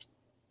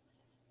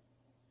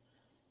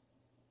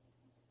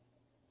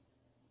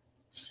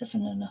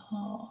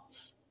 7.5.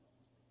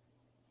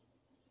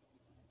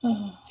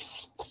 Oh,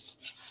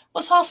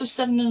 what's half of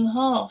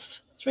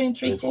 7.5? 3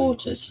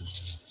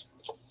 3/4.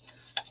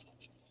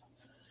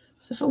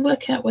 So if I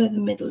work out where the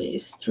middle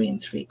is, 3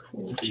 3/4.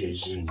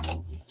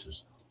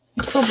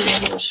 It probably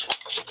would.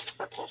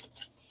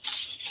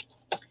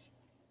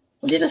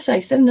 What did I say?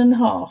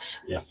 7.5?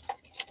 Yeah.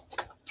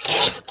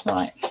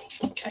 Right.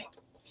 Okay.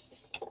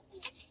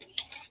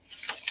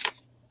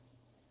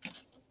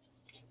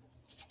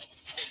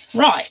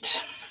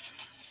 Right.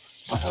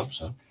 I hope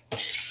so.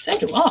 So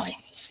do I.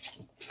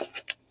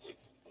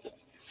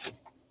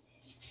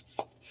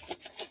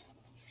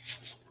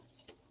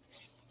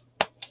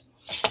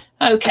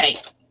 Okay.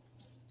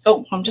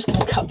 Oh, I'm just going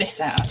to cut this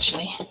out,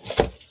 actually.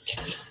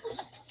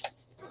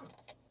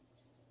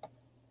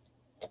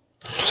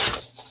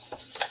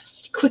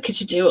 Quicker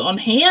to do it on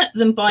here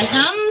than by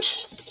hand.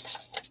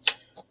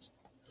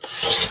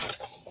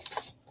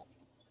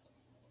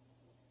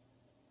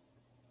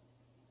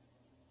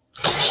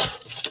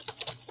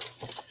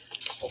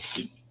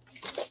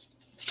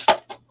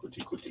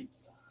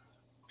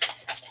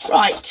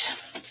 Right.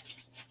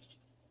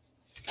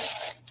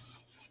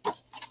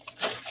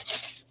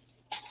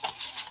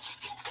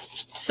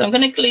 So I'm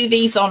going to glue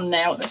these on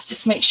now. Let's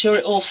just make sure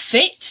it all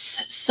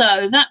fits.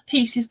 So that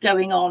piece is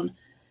going on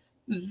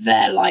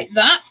there like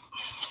that.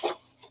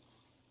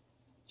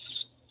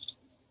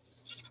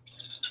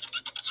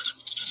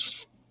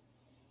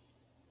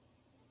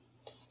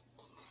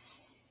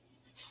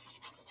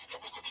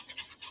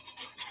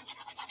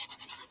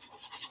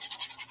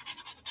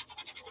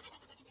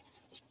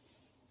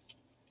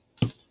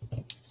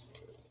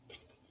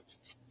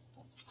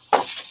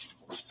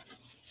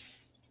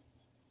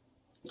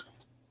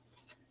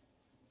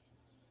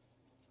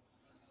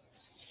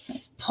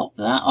 Let's pop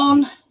that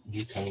on.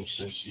 Yuko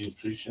says she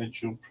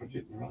appreciates your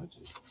project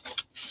variety.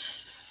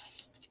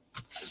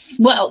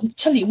 Well,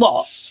 tell you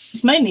what,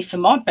 it's mainly for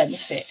my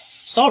benefit.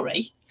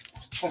 Sorry.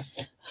 Yeah.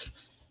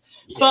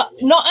 But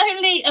not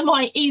only am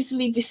I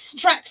easily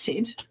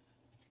distracted,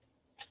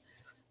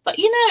 but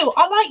you know,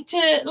 I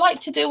like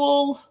to do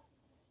all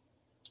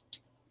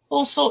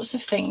sorts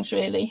of things,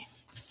 really.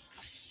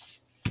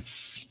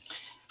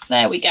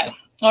 There we go.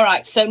 All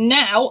right, so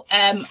now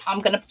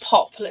I'm going to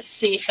pop. Let's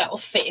see if that will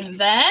fit in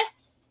there.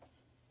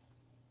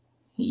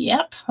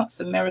 Yep, that's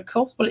a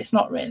miracle. Well, it's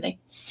not really,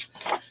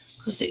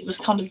 because it was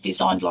kind of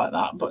designed like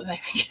that. But there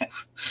we go.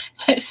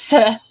 Let's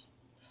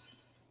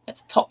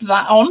pop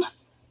that on.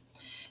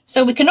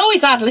 So we can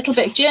always add a little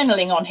bit of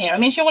journaling on here. I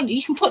mean, if you want,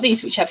 you can put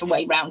these whichever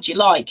way round you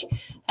like.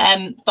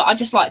 But I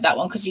just like that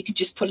one because you could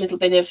just put a little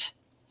bit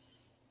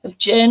of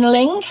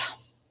journaling.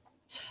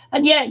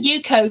 And yeah,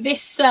 Yuko,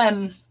 this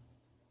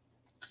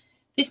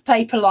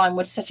paper line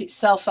would set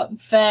itself up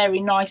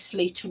very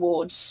nicely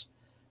towards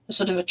a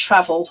sort of a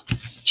travel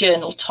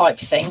journal type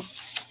thing.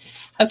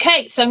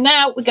 Okay, so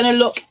now we're going to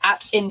look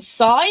at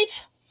inside.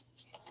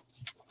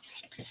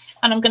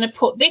 And I'm going to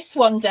put this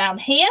one down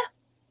here.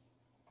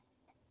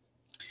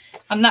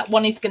 And that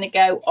one is going to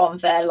go on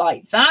there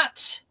like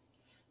that.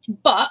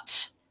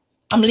 But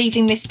I'm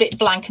leaving this bit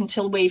blank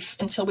until we've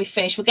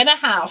finished. We're going to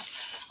have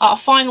our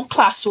final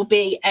class will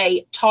be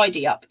a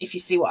tidy up, if you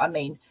see what I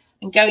mean,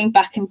 and going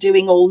back and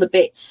doing all the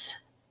bits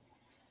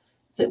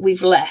that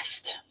we've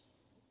left.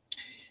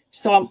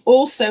 So I'm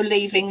also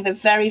leaving the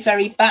very,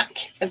 very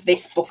back of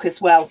this book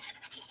as well,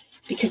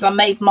 because I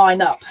made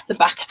mine up, the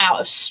back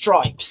out of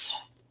stripes.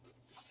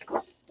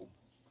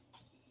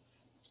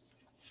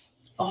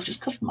 Oh, I've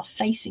just covered my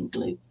face in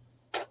glue.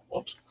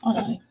 What? I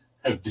know.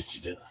 How did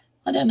you do that?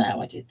 I don't know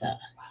how I did that.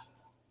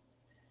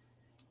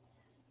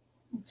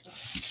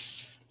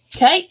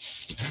 Okay.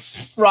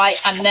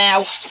 Right, and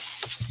now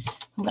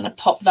I'm going to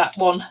pop that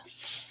one.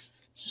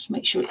 Just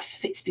make sure it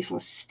fits before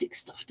I stick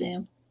stuff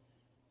down.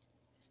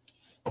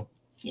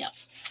 Yeah.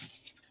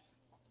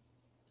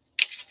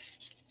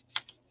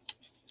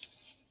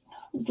 I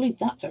haven't glued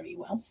that very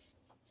well.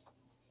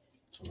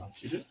 So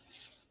like you do.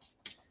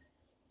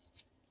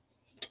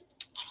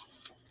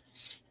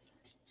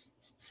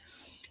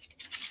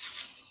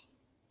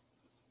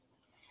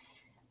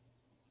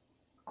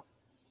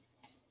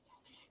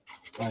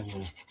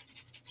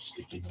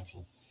 Sticky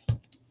nozzle.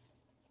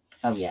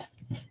 Oh yeah,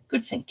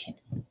 good thinking.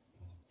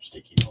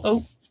 Sticky nozzle.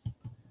 Oh,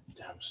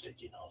 Damn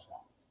sticky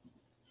nozzle.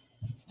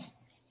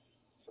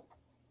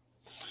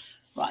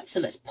 Right, so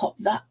let's pop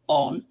that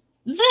on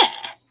there.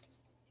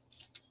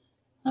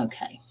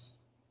 Okay.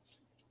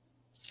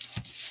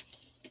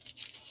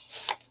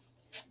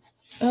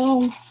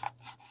 Oh,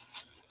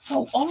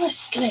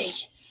 honestly.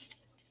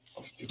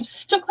 I've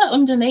stuck that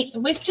underneath.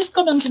 It's just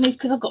gone underneath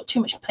because I've got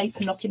too much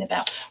paper knocking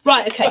about.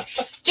 Right, okay.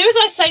 Do as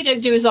I say,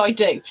 don't do as I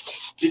do.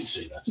 Didn't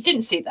see that. You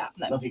didn't see that,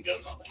 no. Nothing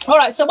going on there. All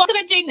right, so what I'm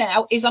going to do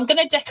now is I'm going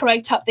to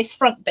decorate up this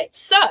front bit.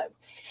 So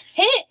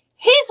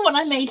here's one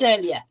I made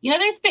earlier. You know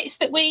those bits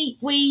that we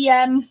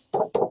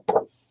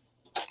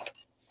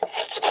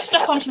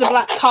stuck onto the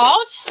black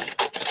card?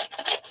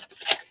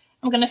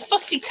 I'm going to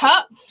fussy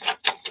cut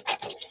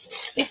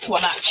this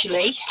one,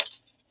 actually.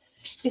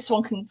 This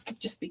one can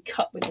just be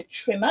cut with a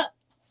trimmer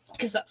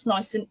because that's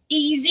nice and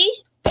easy.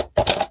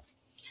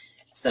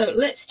 So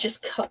let's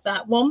just cut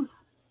that one.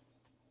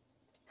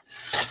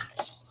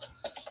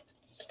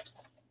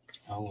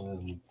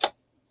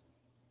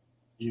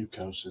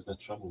 Yuko said they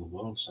travel the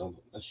world, so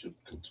they should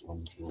come to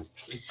one of your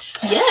trips.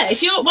 Yeah,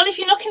 if you're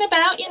knocking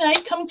about, you know,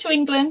 come to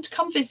England,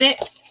 come visit.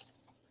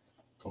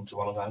 Come to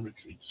one of our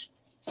retreats.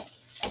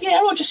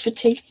 Yeah, or just for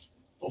tea.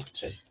 Or for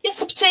tea. Yeah,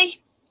 cup of tea.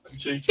 Cup of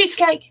tea. Piece of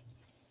cake.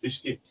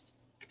 Biscuit.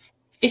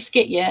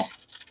 Biscuit, yeah.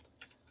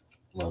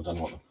 Well, I don't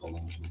know what they call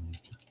them.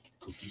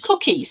 Cookies.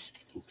 Cookies.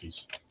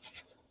 Cookies.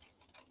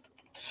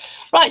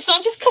 Right, so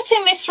I'm just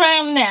cutting this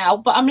round now,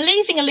 but I'm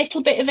leaving a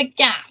little bit of a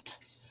gap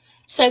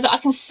so that I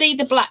can see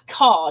the black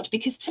card,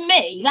 because to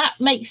me that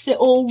makes it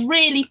all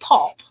really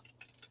pop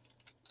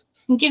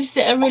and gives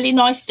it a really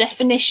nice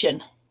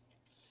definition.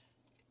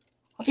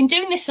 I've been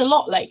doing this a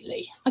lot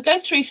lately. I go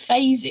through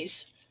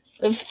phases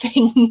of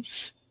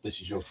things. This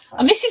is your phase.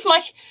 And this is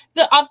my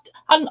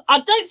I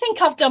don't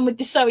think I've done with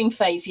the sewing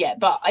phase yet,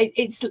 but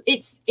it's.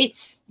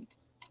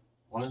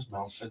 What has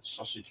Mel said?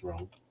 Sausage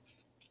roll.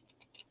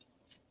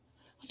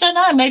 I don't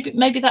know.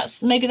 Maybe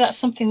that's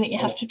something that you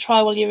have to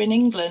try while you're in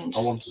England.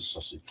 I want a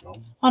sausage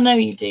roll. I know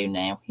you do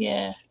now.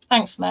 Yeah.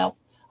 Thanks, Mel.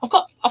 I've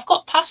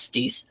got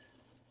pasties.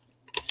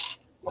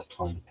 What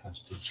kind of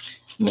pasties?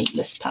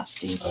 Meatless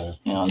pasties.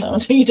 Yeah, no,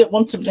 you don't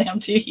want them now,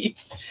 do you?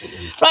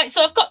 Right.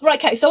 So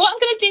okay. So what I'm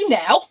going to do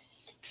now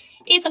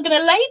is I'm going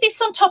to lay this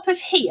on top of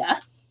here.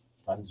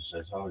 Vanda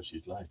says, "Oh,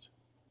 she's late."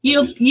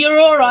 You're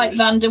all right,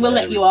 Vanda. We'll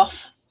let you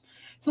off.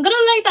 So I'm going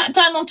to lay that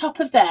down on top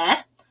of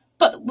there.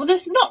 But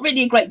there's not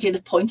really a great deal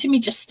of point in me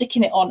just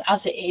sticking it on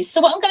as it is.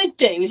 So what I'm going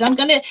to do is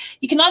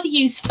you can either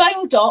use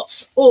foam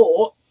dots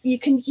or you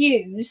can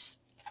use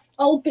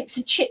old bits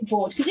of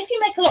chipboard. Because if you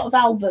make a lot of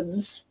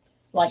albums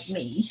like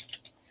me,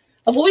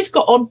 I've always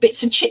got odd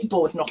bits of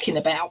chipboard knocking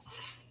about.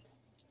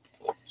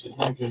 Is it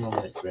now going on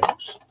like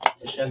grapes?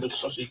 It's the end of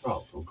sausage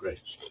roll from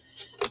grapes.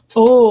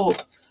 Oh,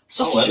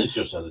 sausage. Oh, well, it's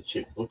just had a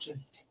chip butty.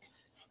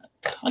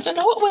 I don't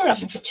know what we're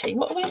having for tea.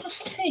 What are we having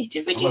for tea?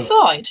 Did we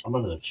decide? I'm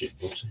having a chip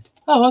butty.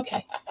 Oh,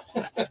 okay.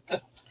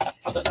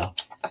 I don't know.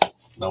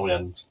 No, we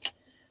haven't.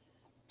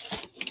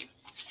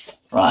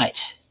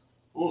 Right.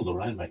 Oh,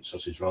 Lorraine makes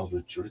sausage rolls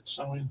with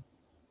chorizo in.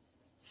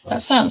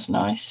 That sounds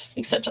nice.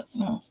 Except,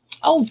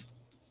 oh,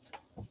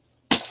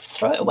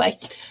 throw it away.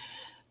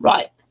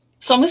 Right.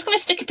 So I'm just going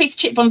to stick a piece of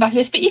chip on the back of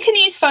this, but you can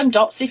use foam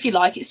dots if you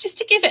like. It's just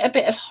to give it a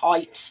bit of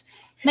height,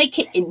 make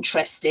it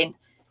interesting.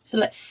 So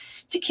let's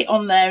stick it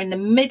on there in the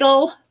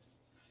middle.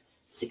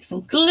 Stick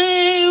some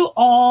glue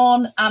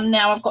on, and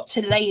now I've got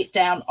to lay it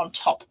down on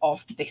top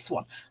of this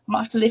one. I might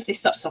have to lift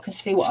this up so I can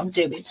see what I'm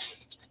doing.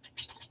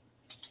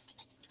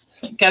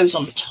 So it goes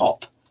on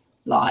top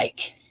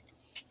like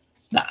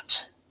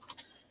that.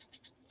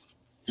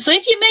 So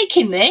if you're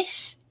making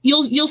this,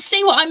 you'll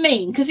see what I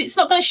mean, because it's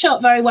not going to show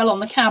up very well on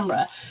the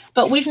camera.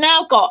 But we've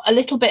now got a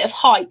little bit of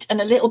height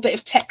and a little bit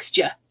of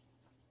texture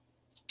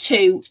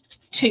to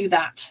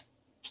that.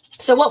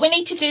 So what we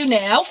need to do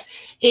now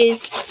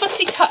is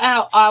fussy cut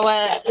out our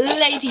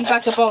lady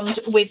vagabond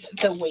with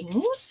the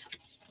wings.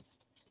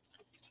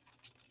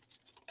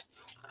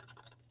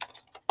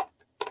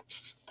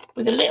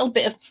 With a little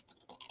bit of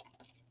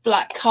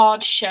black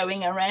card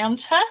showing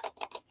around her,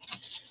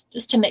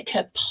 just to make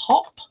her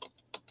pop.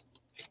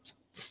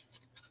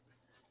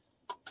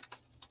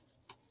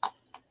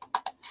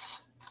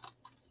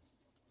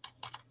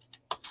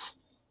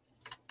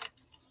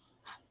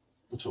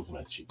 We're talking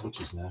about chip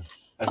butties now.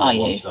 Everyone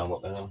wants to know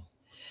what they are.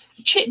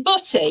 Chip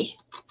butty.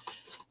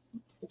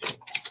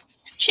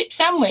 Chip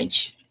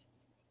sandwich.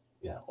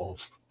 Yeah, or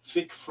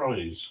thick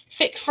fries.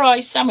 Thick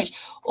fries sandwich.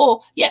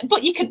 Or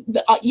but you can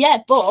but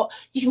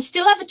you can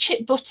still have a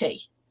chip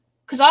butty,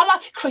 because I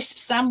like a crisp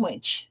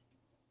sandwich,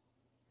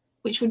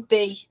 which would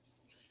be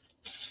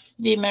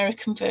the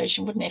American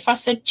version, wouldn't it? If I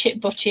said chip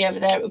butty over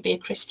there, it would be a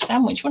crisp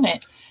sandwich, wouldn't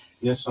it?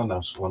 Yes, I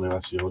know someone who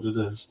actually ordered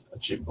a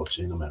chip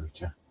butty in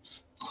America.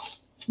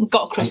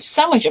 Got a crisp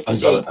sandwich, I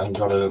presume. And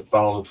got a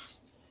bowl of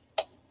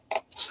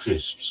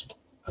crisps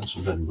and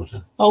some bread and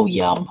butter. Oh,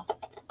 yum.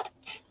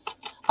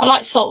 I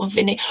like salt and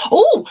vinegar.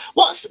 Oh,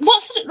 what's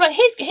right,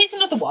 here's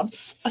another one.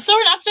 I saw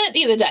an advert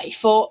the other day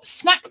for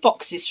snack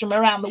boxes from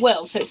around the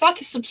world. So it's like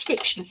a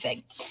subscription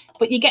thing,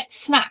 but you get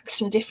snacks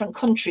from different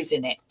countries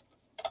in it.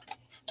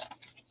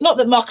 Not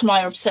that Mark and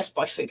I are obsessed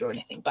by food or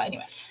anything, but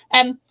anyway.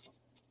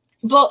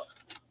 But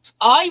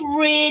I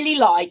really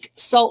like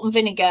salt and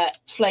vinegar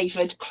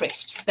flavoured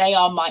crisps. They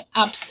are my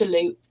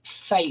absolute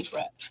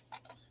favourite.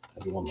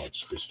 Everyone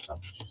likes crisp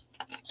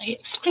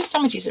sandwiches. Crisp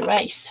sandwiches are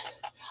ace.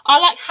 I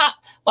like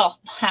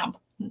ham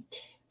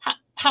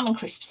and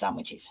crisp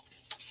sandwiches.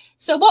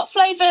 So what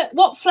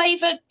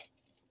flavour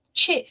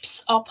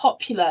chips are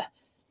popular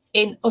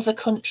in other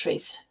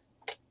countries?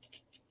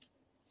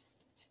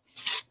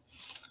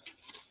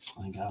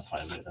 I think our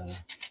favourite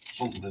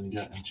salt and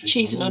vinegar and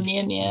cheese and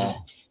onion, yeah.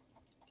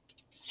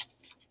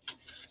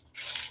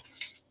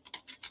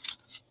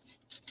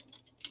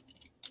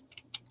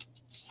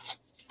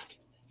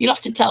 You'll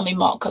have to tell me,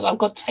 Mark, because I've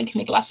got to take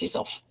my glasses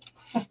off.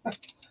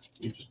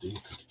 You just did.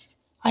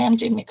 I am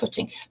doing my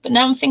cutting. But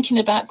now I'm thinking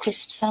about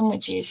crisp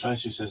sandwiches.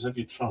 She says, have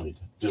you tried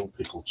dill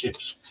pickle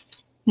chips?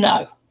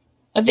 No.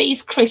 Are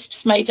these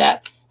crisps made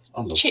out,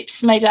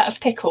 chips made out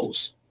of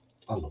pickles?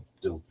 I love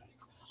dill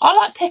pickle. I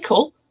like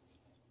pickle.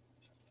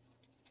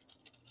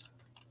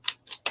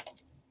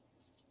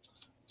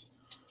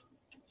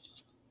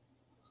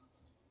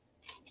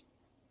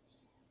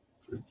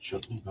 Fruit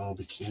chutney,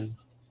 barbecue.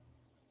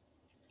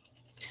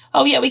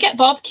 Oh, yeah, we get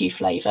barbecue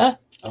flavour,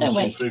 don't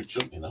we? Fruit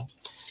chutney, though.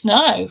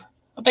 No.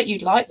 I bet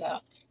you'd like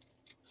that.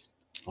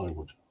 I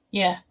would.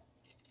 Yeah.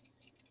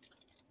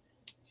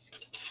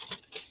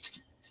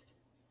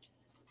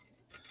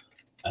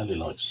 Ellie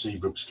likes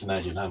Seabrook's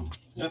Canadian ham.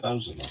 Yeah,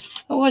 those are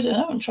nice. Oh, I don't know.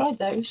 I haven't tried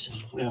those.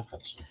 We have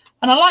had some.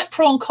 And I like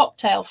prawn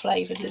cocktail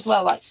flavoured as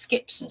well, like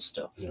skips and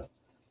stuff. Yeah.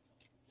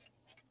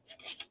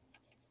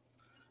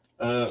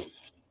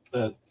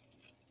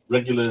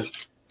 Regular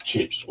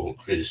chips or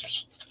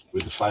crisps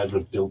with the flavour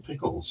of dill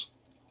pickles.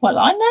 Well,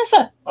 I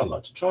never. I'd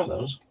like to try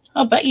those.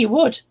 I bet you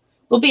would.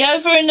 We'll be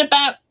over in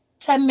about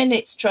 10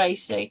 minutes,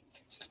 Tracy.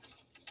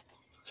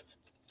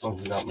 As long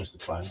as we don't miss the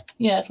plane.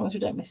 Yeah, as long as we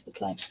don't miss the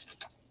plane.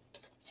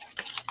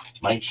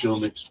 Make sure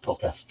lips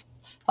pucker.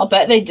 I'll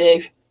bet they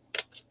do.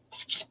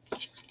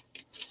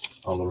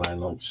 Lorraine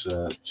likes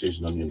cheese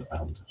and onion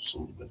and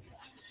something.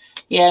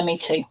 Yeah, me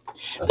too.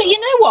 But you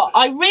know what?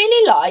 I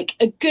really like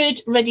a good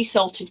ready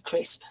salted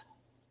crisp.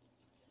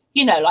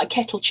 You know, like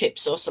kettle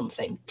chips or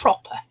something.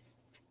 Proper.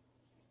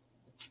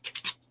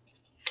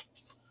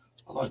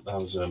 I like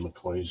those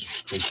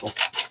McCoy's crinkle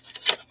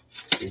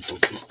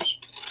chips,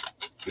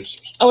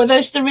 crisps. Oh, are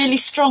those the really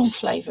strong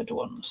flavoured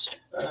ones?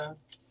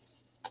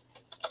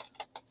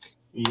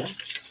 Yeah.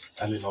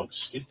 Ellie likes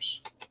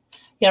skips.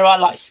 Yeah, I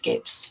like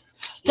skips.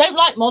 Don't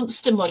like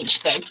Monster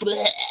Munch though.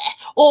 Blech.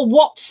 Or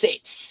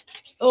Watsits.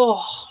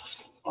 Oh,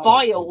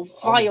 vile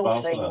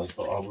things.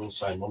 But I will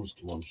say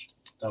Monster Munch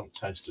don't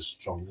taste as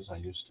strong as I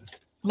used to.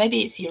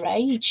 Maybe it's your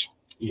age.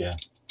 Yeah.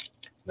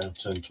 Now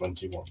turned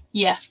 21.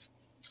 Yeah.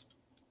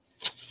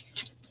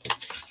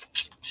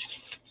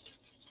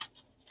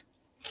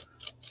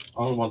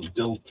 I want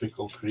dill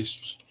pickle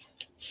crisps.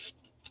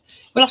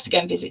 We'll have to go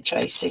and visit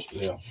Tracy.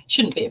 Yeah.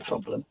 Shouldn't be a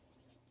problem.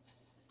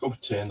 Cup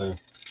of tea and a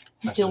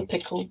dill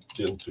pickle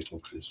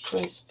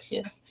crisp.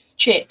 Yeah.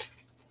 Chip.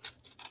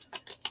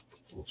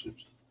 All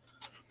chips.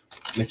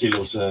 Nikki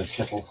loves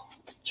kettle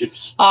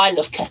chips. I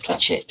love kettle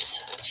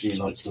chips. She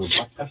likes the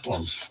black pepper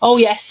ones. Oh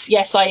yes,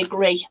 yes, I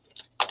agree.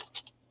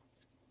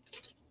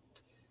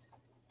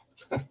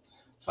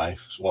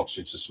 Faith, watch,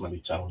 it's a smelly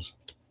toes.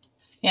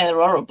 Yeah, they're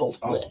horrible.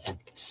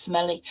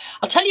 Smelly.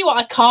 I'll tell you what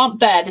I can't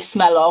bear the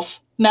smell of.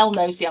 Mel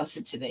knows the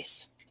answer to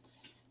this.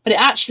 But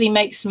it actually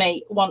makes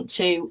me want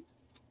to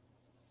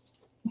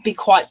be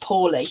quite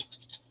poorly.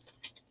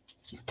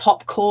 It's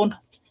popcorn.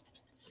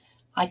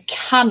 I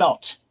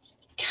cannot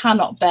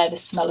bear the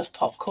smell of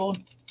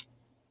popcorn.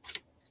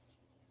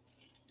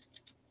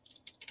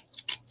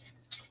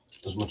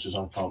 As much as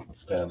I can't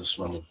bear the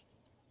smell of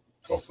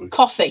coffee.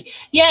 Coffee.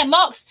 Yeah,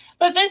 Mark's,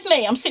 but there's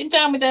me. I'm sitting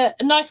down with a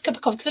nice cup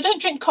of coffee because I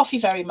don't drink coffee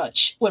very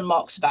much when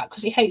Mark's about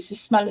because he hates the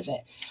smell of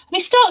it. And he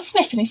starts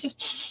sniffing. He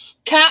says,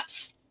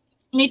 "Cats,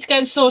 you need to go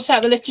and sort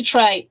out the litter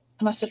tray."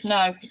 And I said,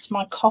 "No, it's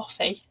my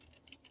coffee."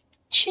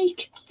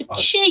 Cheek.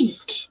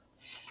 Cheek.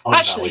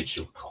 Actually, know it's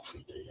your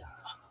coffee, do you?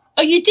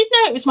 Oh, you did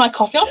know it was my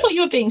coffee? I thought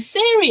you were being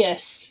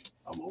serious.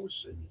 I'm always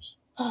serious.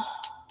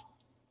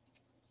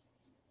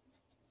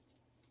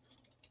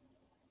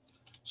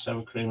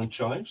 Sour cream and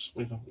chives.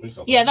 We've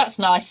got yeah, that's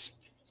nice.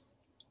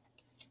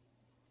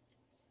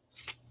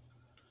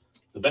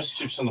 The best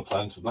chips on the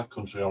planet are Black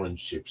Country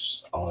orange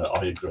chips.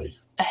 I agree.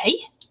 Hey,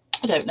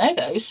 I don't know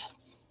those.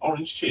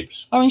 Orange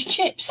chips. Orange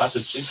chips.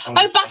 Battered chips. Oh,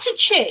 battered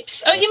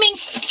chips. Oh, you mean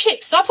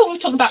chips? I thought we were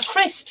talking about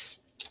crisps.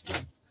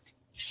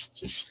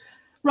 Chips.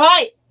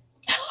 Right.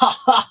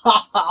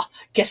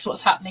 Guess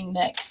what's happening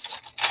next?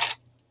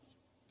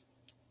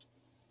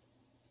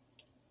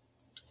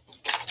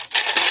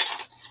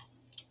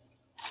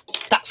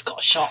 That's got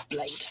a sharp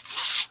blade.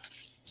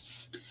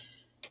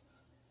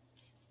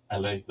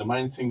 Ellie, the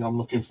main thing I'm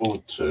looking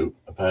forward to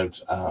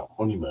about our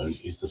honeymoon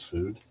is the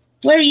food.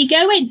 Where are you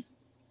going?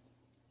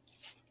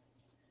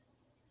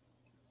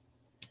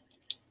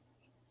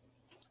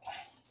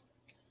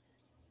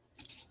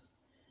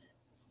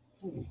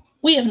 Ooh.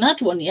 We haven't had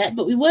one yet,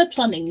 but we were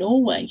planning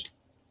Norway.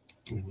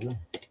 We will.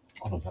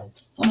 On a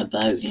boat. On a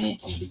boat, yeah.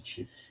 On a big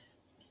ship.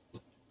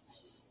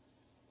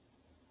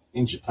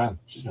 In Japan.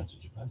 She's going to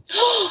Japan.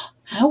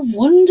 How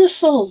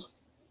wonderful.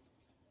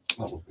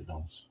 That would be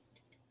nice.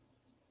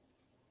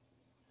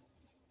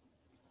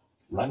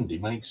 Randy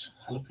makes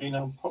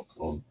jalapeno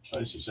popcorn,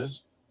 Tracy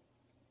says.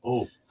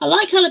 Oh. I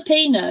like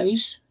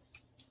jalapenos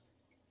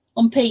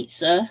on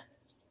pizza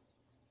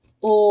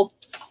or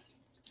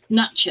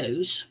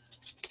nachos.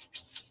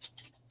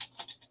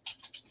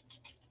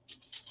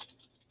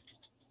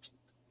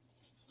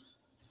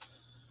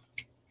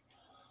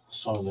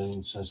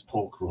 Simon says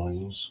pork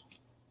rinds.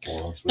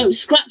 Oh,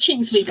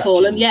 scratchings we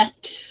call them, yeah.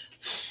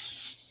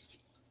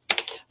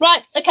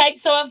 Right, okay,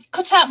 so I've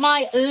cut out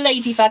my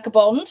lady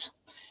vagabond.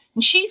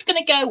 And she's going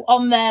to go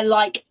on there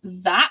like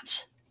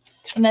that.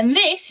 And then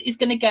this is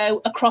going to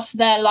go across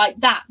there like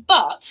that.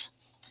 But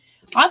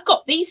I've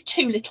got these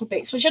two little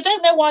bits, which I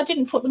don't know why I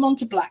didn't put them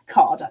onto black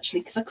card,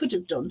 actually, because I could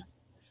have done.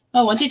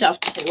 Oh, I did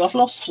have two. I've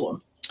lost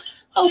one.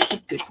 Oh, for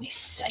goodness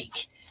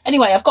sake.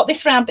 Anyway, I've got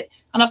this round bit.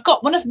 And I've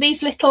got one of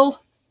these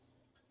little...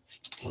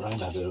 Well, I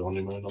had a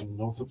honeymoon on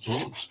Norfolk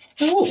Broads.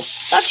 Oh,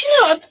 actually,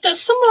 no,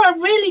 that's somewhere I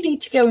really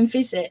need to go and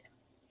visit.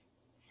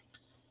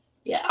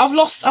 Yeah,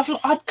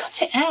 I'd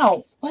cut it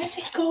out. Where's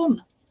it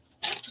gone?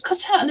 I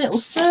cut out a little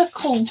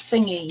circle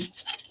thingy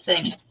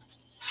thing.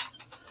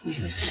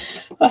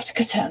 I'll have to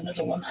cut out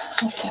another one.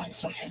 I'll find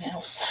something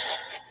else.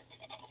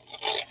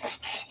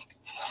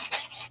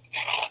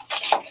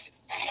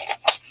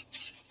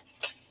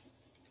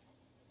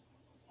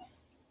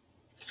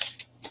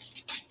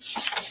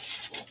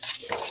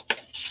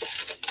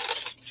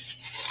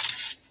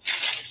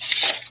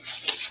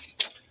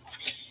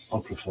 I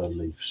prefer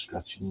leaf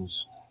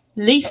scratchings.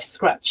 Leaf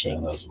scratchings?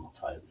 Yeah, those are my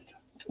favourite.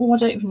 Oh, I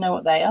don't even know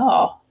what they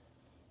are.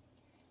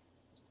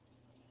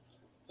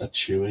 They're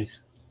chewy.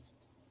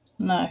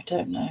 No, I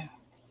don't know.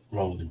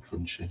 Rolling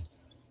crunchy.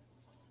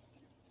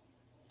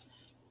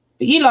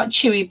 But you like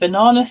chewy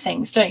banana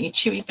things, don't you?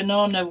 Chewy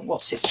banana,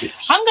 what's it?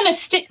 Chips. I'm going to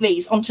stick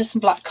these onto some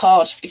black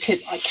card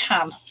because I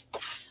can.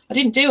 I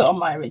didn't do it on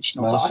my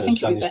original, Man but says I think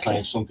it'd be Danny's better.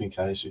 playing something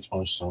case, it's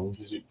my song.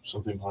 Is it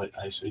something like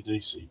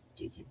AC/DC,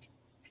 do you think?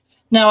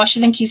 No, I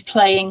should think he's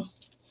playing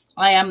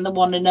I Am the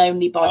One and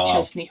Only by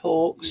Chesney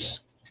Hawkes.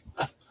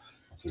 Yeah. I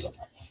forgot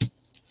that one.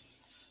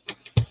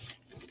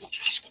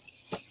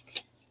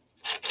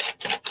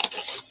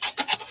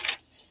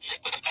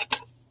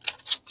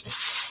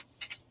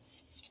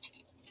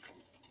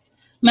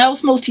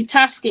 Mel's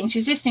multitasking.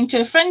 She's listening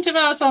to a friend of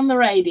ours on the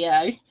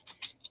radio,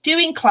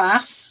 doing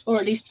class, or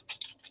at least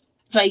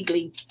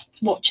vaguely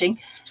watching.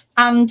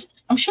 And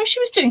I'm sure she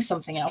was doing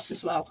something else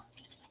as well.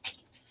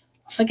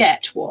 I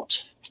forget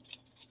what,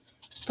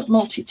 but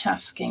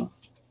multitasking.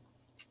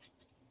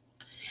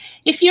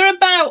 If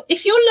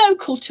you're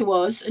local to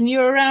us and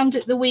you're around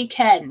at the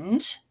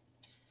weekend,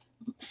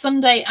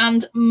 Sunday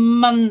and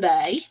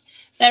Monday,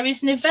 there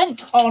is an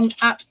event on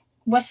at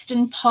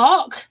Western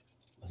Park.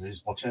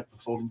 Watch out for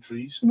falling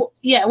trees.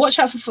 Yeah, watch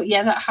out for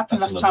yeah, that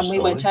happened last time we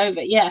went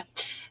over. Yeah.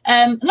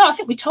 No, I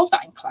think we told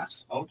that in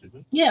class. Oh, did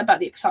we? Yeah, about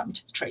the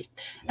excitement of the tree.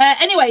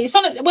 Anyway, it's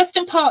on at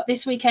Western Park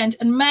this weekend,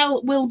 and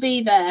Mel will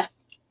be there.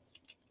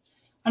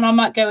 And I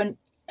might go and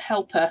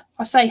help her.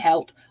 I say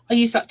help. I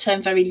use that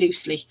term very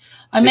loosely.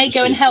 I may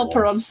go and help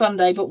her on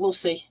Sunday, but we'll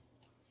see.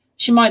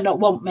 She might not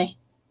want me.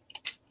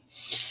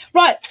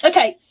 Right,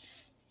 okay.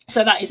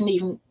 So that isn't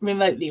even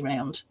remotely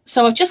round.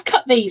 So I've just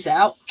cut these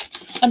out.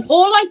 And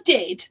all I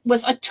did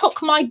was I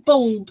took my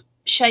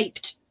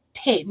bulb-shaped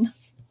pin.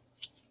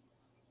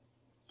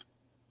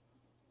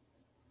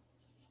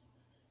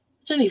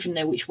 I don't even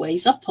know which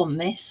way's up on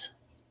this.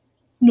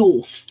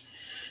 North.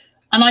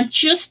 And I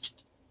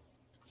just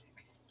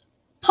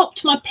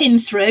popped my pin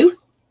through.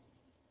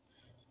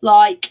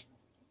 Like,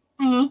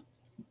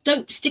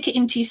 don't stick it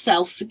into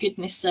yourself, for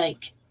goodness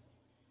sake.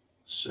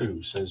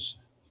 Sue says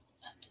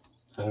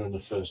her and her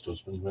first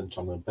husband went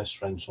on their best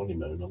friend's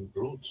honeymoon on the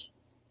Broads.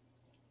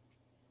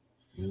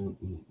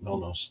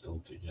 None are still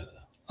together.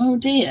 Oh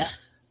dear.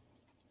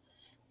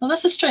 Well,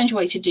 that's a strange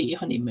way to do your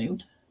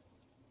honeymoon.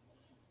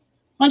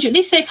 Mind you, at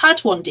least they've had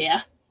one,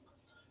 dear.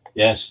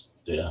 Yes,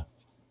 dear.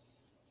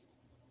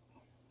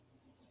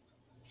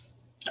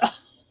 Oh.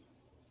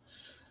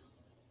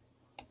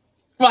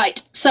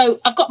 Right, so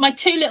I've got my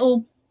two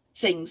little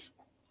things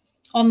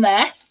on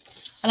there,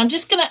 and I'm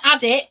just going to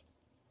add it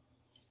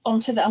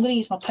onto the. I'm going to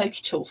use my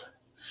pokey tool,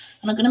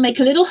 and I'm going to make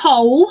a little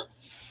hole.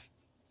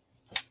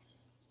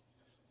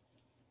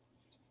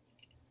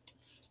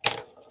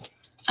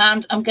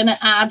 And I'm going to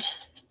add.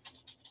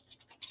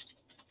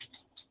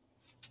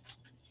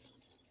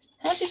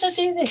 How did I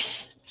do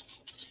this?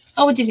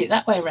 Oh, I did it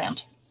that way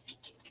around.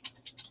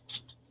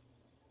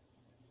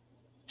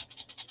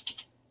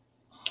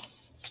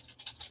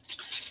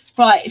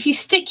 Right, if you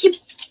stick your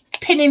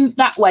pin in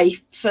that way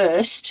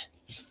first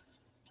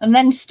and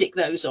then stick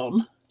those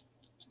on.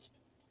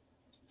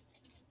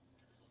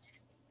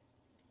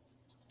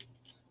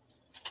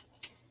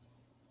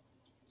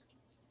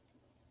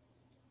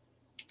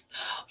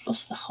 I've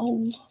lost the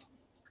hole.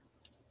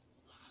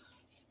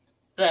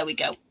 There we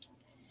go.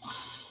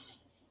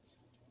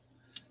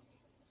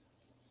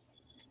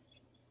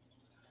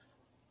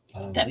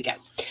 There we go.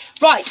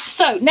 Right,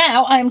 so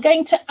now I am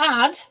going to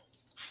add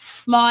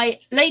my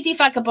Lady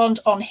Vagabond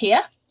on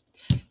here.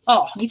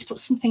 Oh, I need to put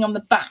something on the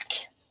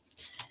back.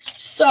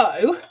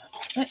 So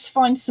let's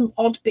find some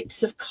odd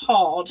bits of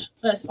card.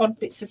 There's odd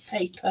bits of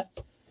paper.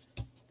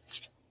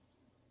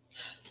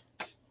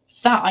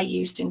 That I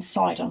used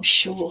inside, I'm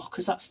sure,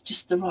 because that's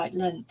just the right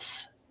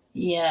length.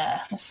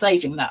 Yeah, I'm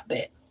saving that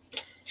bit.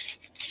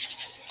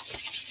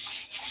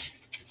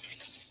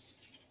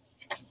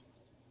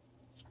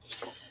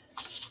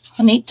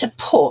 I need to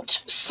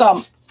put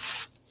some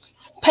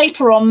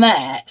paper on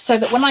there so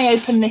that when I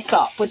open this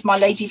up with my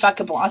Lady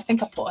Vagabond, I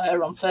think I put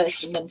her on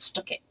first and then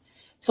stuck it.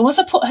 So once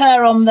I put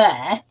her on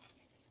there,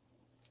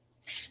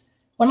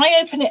 when I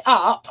open it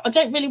up, I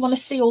don't really want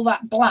to see all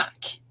that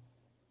black.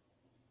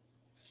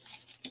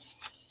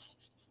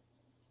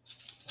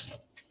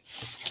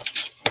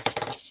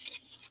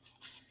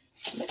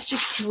 So let's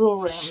just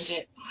draw around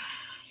it.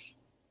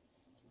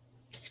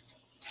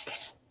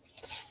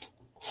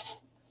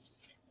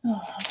 Oh,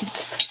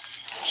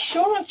 I'm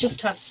sure I've just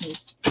had some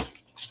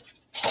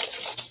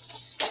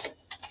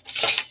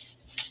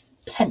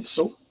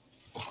pencil.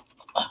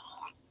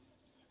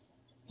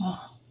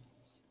 Oh.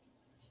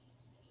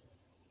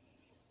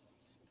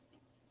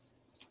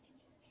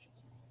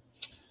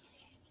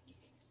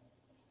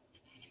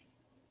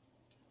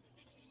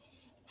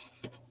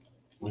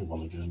 We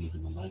want to go and live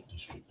in the Lake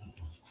District, don't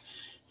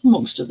we?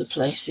 Amongst other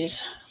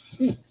places.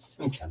 In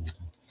Canada.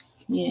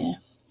 Yeah.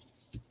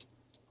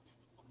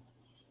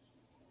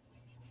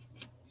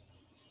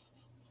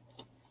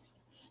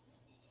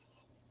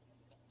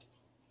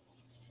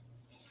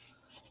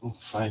 Oh,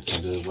 Faith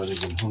had a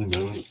wedding and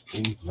honeymoon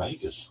in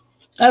Vegas.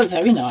 Oh,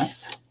 very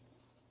nice.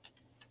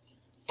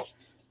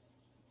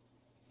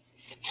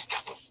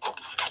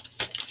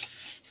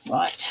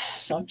 Right,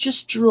 so I've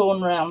just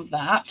drawn around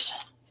that.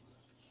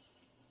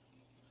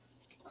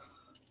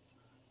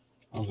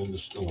 I've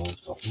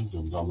got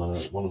England on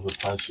one of the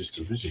places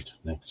to visit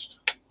next.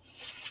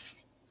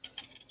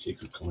 She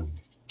could come and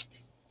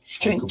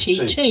drink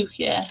tea too,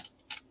 yeah.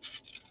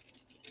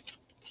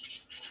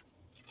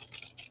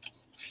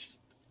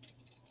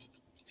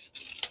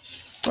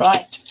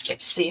 Right,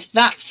 let's see if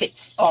that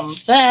fits on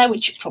there,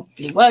 which it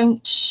probably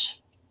won't.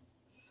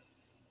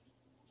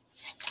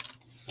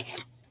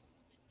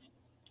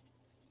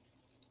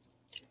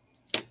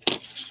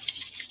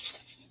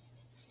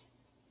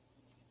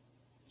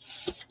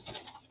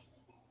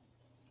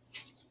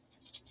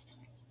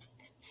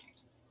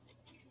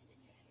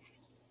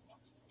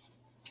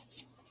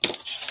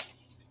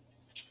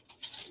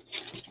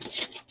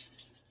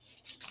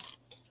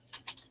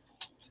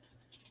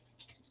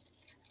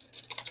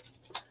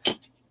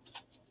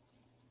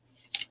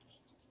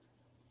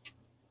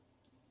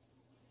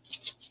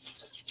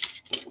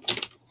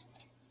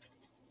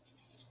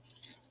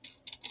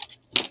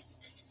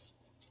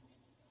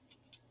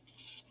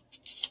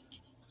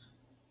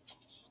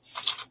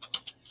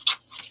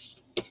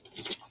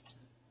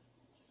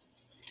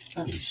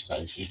 Ellie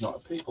says she's not a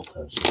people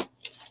person.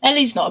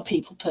 Ellie's not a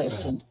people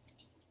person.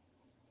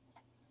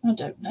 Yeah. I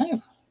don't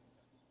know.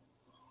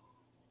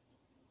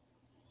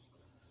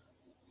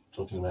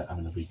 Talking about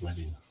having a big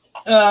wedding.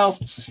 Oh,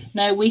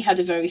 no, we had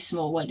a very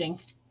small wedding.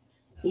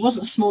 It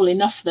wasn't small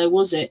enough, though,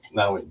 was it?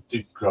 No, it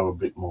did grow a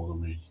bit more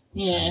than we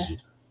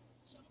intended.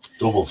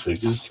 Double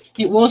figures.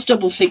 It was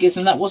double figures,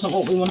 and that wasn't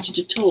what we wanted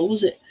at all,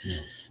 was it? No.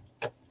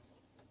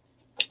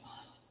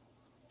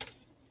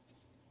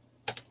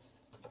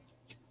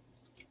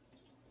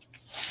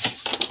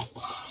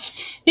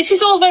 This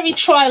is all very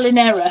trial and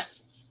error.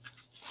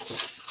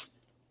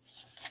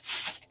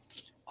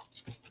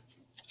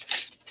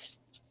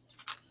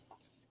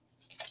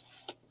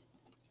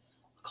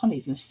 I can't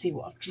even see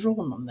what I've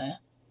drawn on there.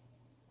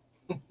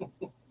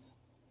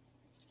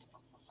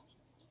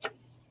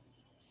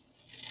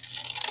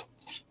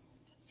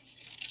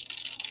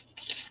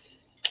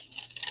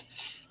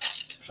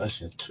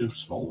 Tracy had 2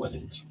 small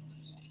weddings.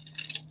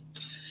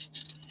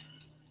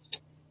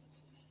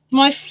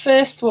 My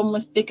first one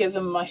was bigger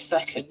than my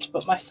second,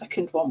 but my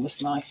second one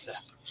was nicer.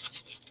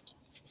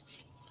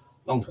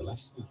 Longer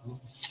lasting.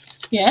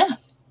 Yeah.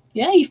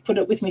 Yeah, you've put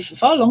up with me for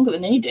far longer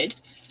than he did.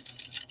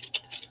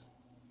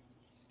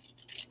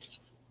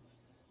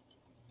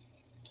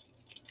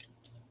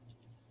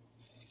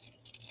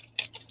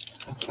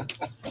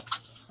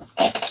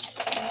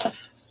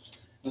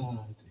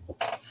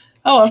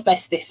 Oh, I've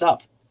messed this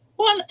up.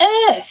 What on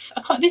earth?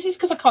 I can't. This is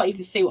because I can't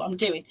even see what I'm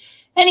doing.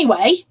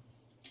 Anyway,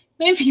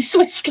 moving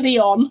swiftly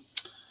on.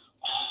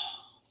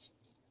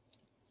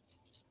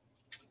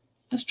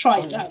 Let's try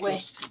it that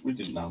way. We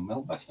didn't know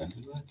Mel back then,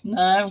 did we?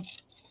 No.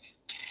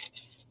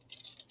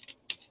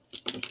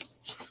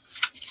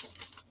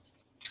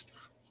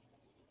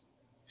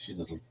 She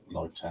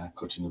liked our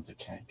cutting of the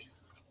cake.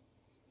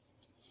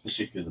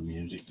 Particularly the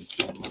music.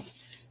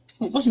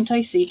 It wasn't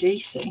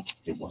AC/DC.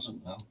 It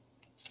wasn't, no.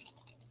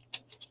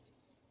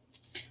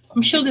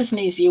 I'm sure there's an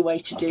easier way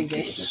to do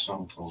this. It was a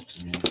song called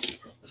Community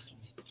Property.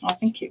 I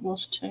think it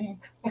was too.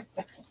 Do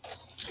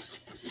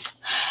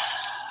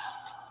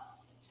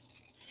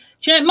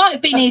you know, it might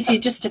have been easier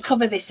just to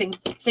cover this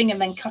thing and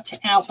then cut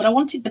it out, but I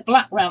wanted the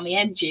black round the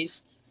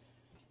edges.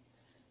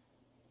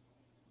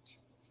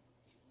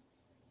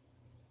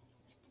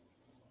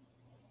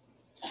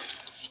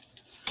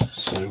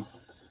 So,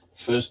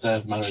 first day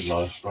of married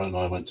life, Brian and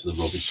I went to the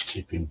rubbish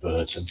tip in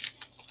Burton.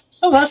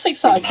 Oh, that's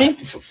exciting.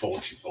 For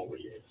 44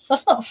 years.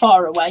 That's not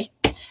far away.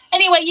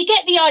 Anyway, you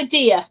get the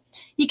idea.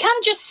 You can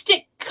just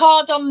stick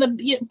card on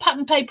the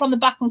pattern paper on the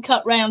back and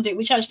cut round it,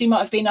 which actually might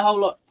have been a whole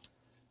lot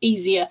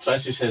easier.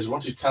 Tracy says,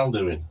 what is Cal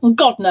doing?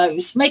 God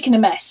knows, making a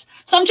mess.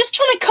 So I'm just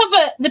trying to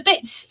cover the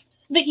bits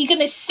that you're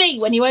going to see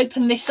when you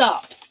open this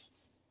up.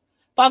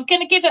 But I'm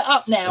going to give it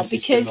up now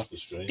because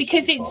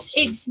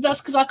it's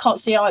that's because I can't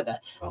see either.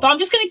 Oh. But I'm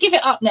just going to give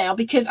it up now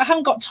because I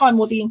haven't got time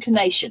or the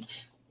inclination.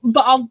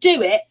 But I'll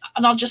do it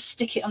and I'll just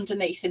stick it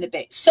underneath in a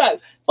bit. So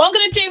what I'm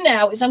going to do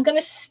now is I'm going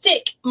to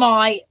stick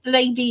my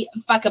Lady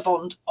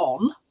Vagabond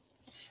on.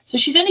 So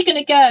she's only going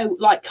to go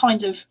like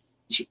kind of,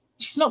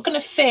 she's not going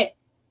to fit.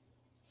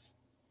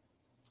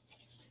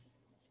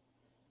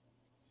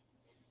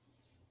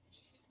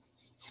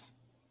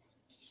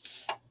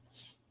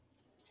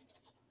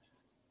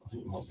 I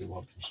think you might be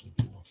wiping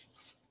something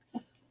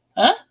off.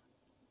 Huh?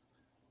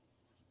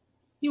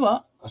 You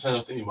what? I said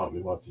I think you might be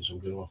wiping some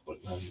glue off,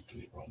 but no, you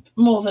did it right.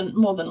 More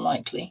than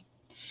likely.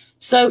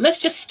 So let's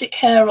just stick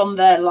her on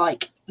there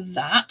like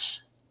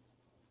that.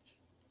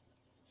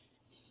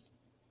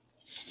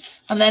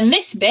 And then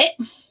this bit,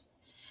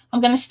 I'm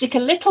going to stick a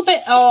little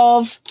bit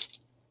of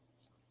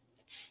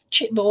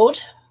chipboard,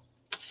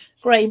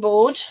 grey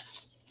board.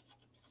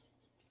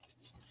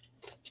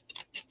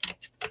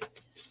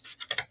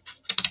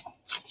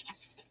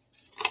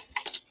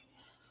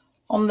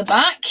 On the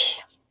back.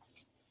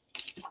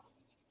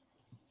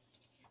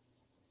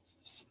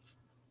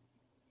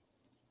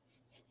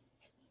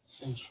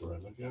 Seems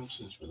forever ago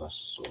since we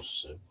last saw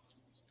Sue.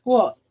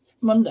 What?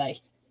 Monday?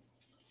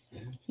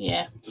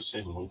 Yeah. It does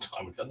seem a long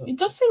time ago. It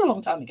does seem a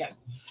long time ago.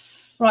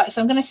 Right,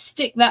 so I'm going to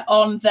stick that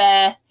on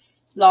there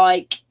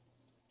like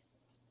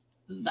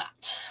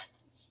that.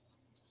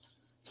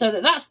 So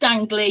that's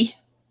dangly.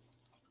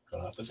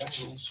 Gotta have the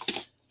dangles.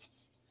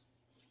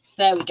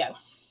 There we go.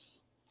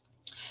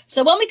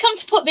 So when we come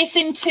to put this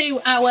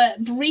into our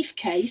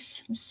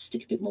briefcase, let's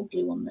stick a bit more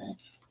glue on there.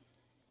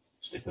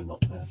 Stick a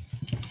knot there.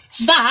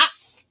 That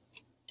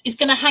is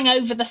going to hang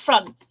over the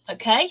front,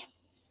 okay?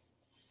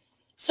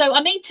 So I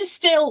need to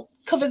still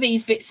cover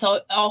these bits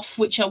off,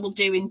 which I will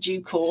do in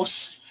due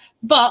course.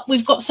 But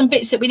we've got some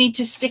bits that we need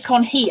to stick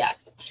on here.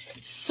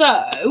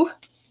 So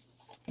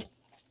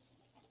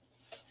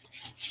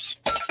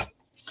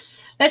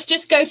let's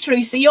just go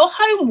through. So your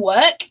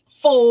homework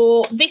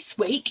for this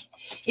week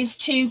is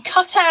to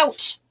cut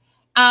out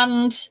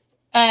and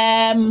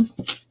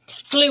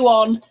glue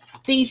on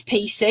these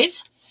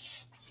pieces.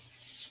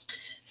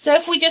 So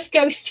if we just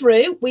go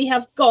through, we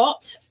have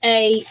got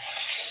a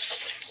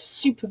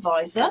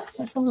supervisor.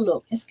 Let's have a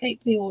look.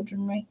 Escape the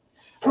ordinary.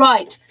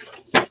 Right.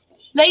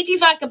 Lady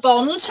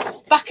Vagabond,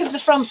 back of the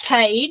front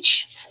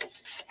page.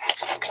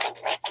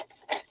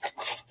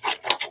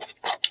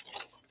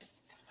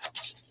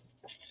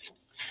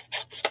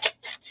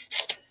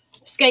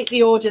 Escape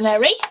the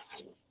Ordinary.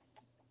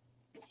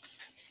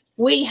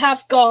 We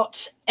have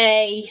got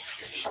a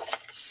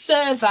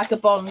Sir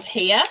Vagabond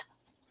here.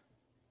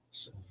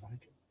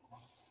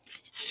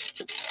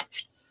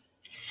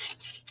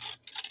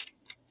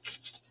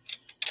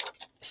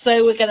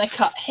 So we're going to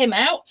cut him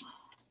out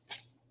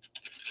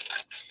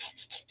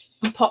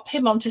and pop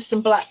him onto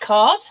some black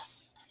card.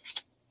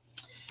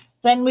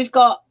 Then we've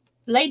got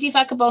Lady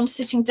Vagabond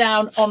sitting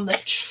down on the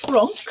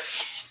trunk,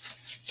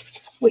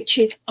 which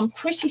is, I'm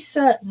pretty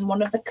certain,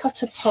 one of the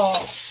cutter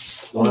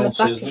parts on the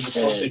back of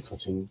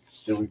hers.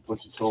 Do we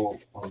put it all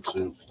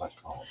onto black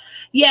card?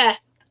 Yeah,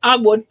 I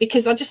would,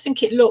 because I just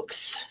think it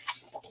looks...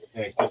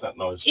 Yeah, it gives that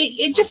nice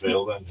it just,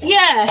 reveal then.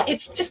 yeah,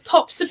 it just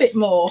pops a bit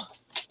more.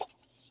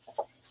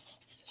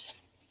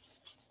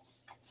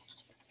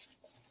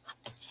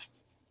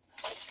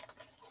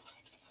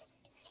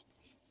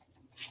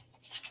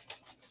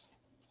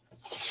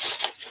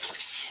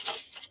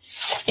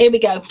 Here we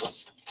go.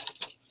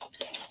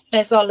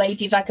 There's our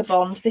Lady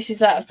Vagabond. This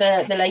is out of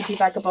the Lady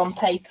Vagabond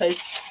papers.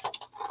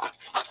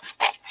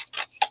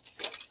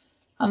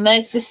 And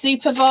there's the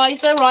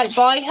supervisor right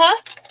by her.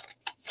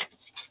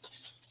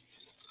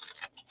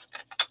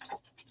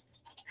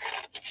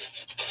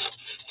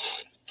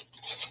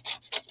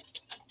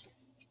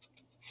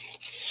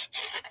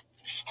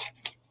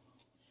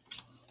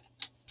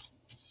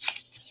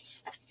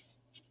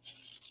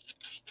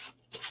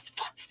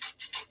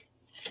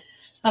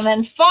 And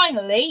then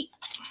finally,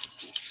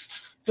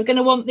 we're going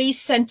to want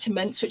these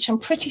sentiments, which I'm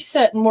pretty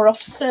certain were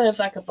off Sir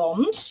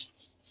Vagabond.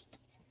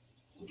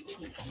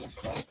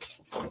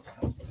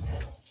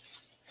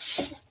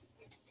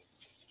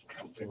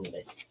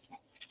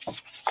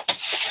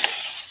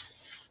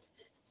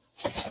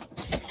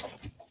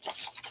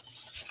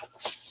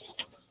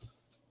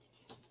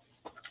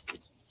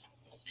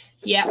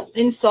 Yeah,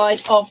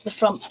 inside of the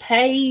front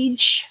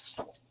page.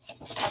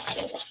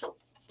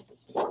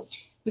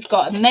 We've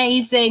got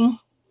Amazing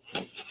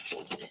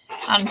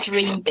and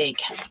Dream Big.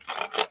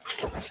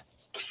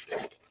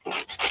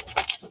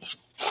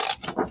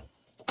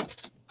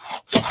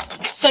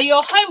 So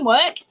your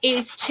homework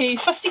is to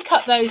fussy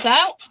cut those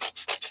out,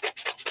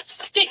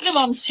 stick them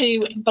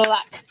onto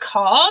black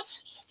card,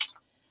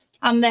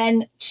 and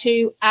then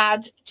to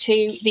add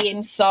to the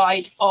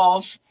inside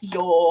of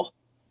your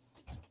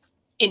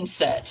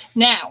insert.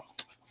 Now,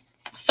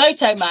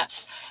 photo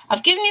mats.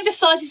 I've given you the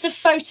sizes of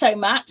photo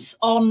mats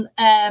on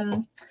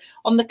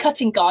the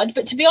cutting guide,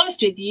 but to be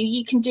honest with you,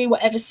 you can do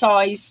whatever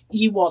size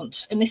you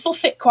want, and this will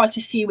fit quite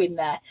a few in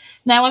there.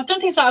 Now, I've done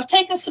things like I've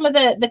taken some of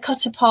the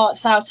cutter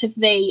parts out of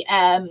the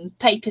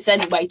papers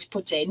anyway to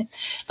put in,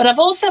 but I've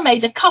also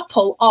made a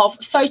couple of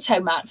photo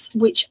mats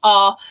which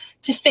are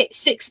to fit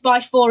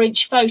 6x4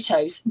 inch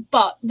photos.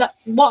 But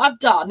what I've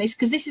done is,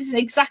 because this isn't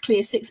exactly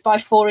a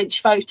 6x4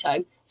 inch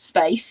photo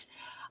space,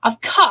 I've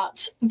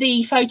cut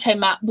the photo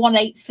mat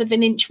 1/8 of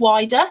an inch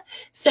wider.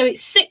 So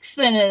it's 6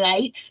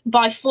 1/8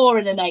 by 4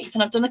 1/8.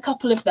 And I've done a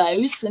couple of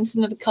those. And it's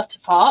another cutter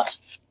part.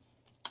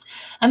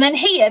 And then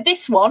here,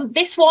 this one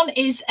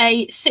is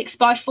a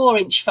 6x4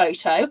 inch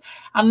photo.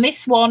 And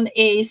this one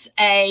is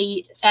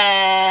a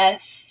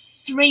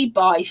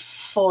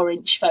 3x4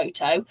 inch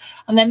photo.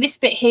 And then this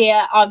bit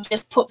here, I've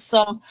just put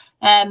some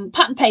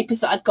pattern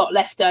papers that I'd got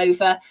left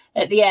over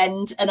at the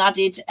end and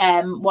added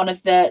one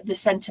of the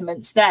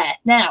sentiments there.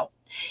 Now,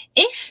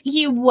 if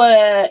you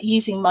were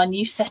using my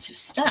new set of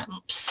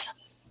stamps,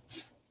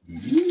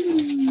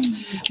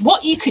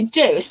 what you could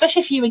do,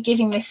 especially if you were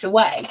giving this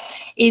away,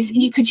 is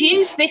you could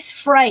use this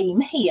frame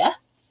here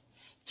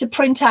to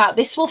print out.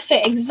 This will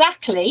fit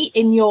exactly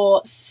in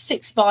your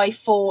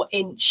 6x4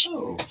 inch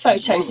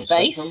photo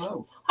space.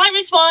 Hi,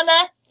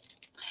 Rizwana.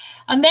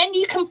 And then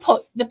you can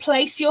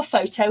place your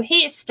photo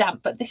here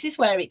stamp, but this is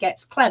where it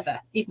gets clever,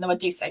 even though I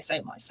do say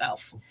so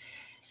myself.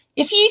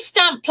 If you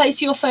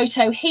place your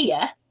photo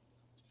here,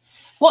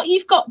 what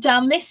you've got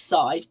down this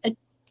side are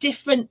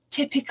different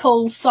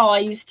typical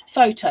sized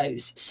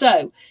photos.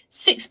 So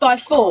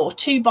 6x4,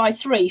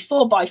 2x3,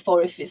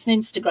 4x4 if it's an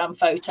Instagram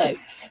photo,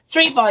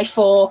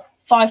 3x4,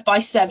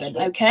 5x7,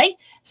 okay?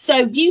 So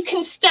you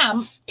can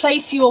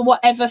place your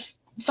whatever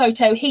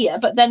photo here,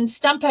 but then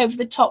stamp over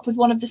the top with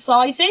one of the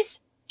sizes.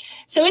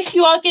 So if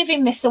you are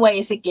giving this away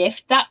as a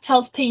gift, that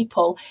tells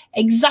people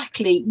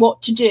exactly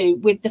what to do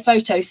with the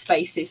photo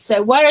spaces.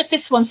 So whereas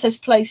this one says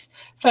place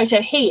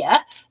photo here,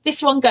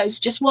 this one goes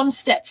just one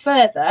step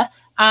further,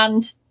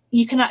 and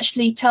you can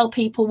actually tell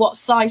people what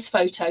size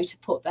photo to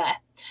put there.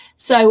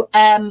 So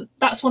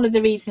that's one of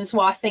the reasons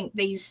why I think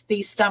these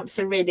stamps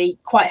are really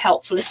quite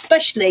helpful,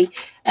 especially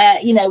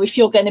you know, if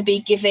you're going to be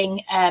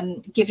giving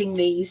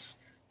these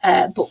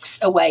books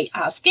away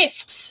as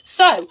gifts.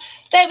 So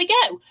there we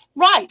go.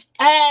 Right,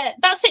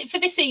 that's it for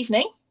this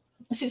evening,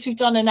 since we've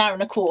done an hour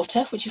and a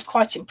quarter, which is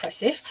quite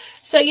impressive.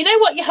 So you know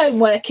what your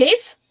homework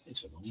is.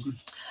 It's a long one.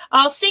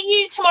 I'll see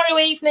you tomorrow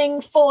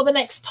evening for the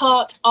next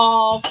part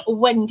of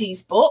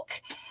Wendy's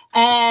book. So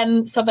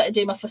I better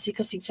do my fussy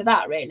cussy for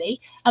that,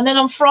 really. And then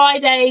on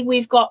Friday,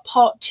 we've got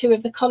part 2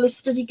 of the Colours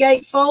Study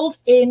Gatefold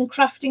in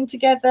Crafting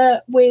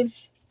Together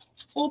with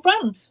all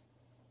brands.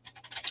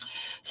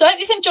 So I hope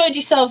you've enjoyed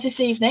yourselves this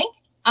evening,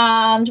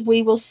 and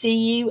we will see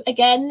you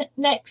again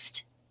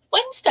next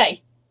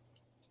Wednesday.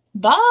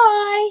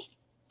 Bye.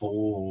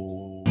 Oh.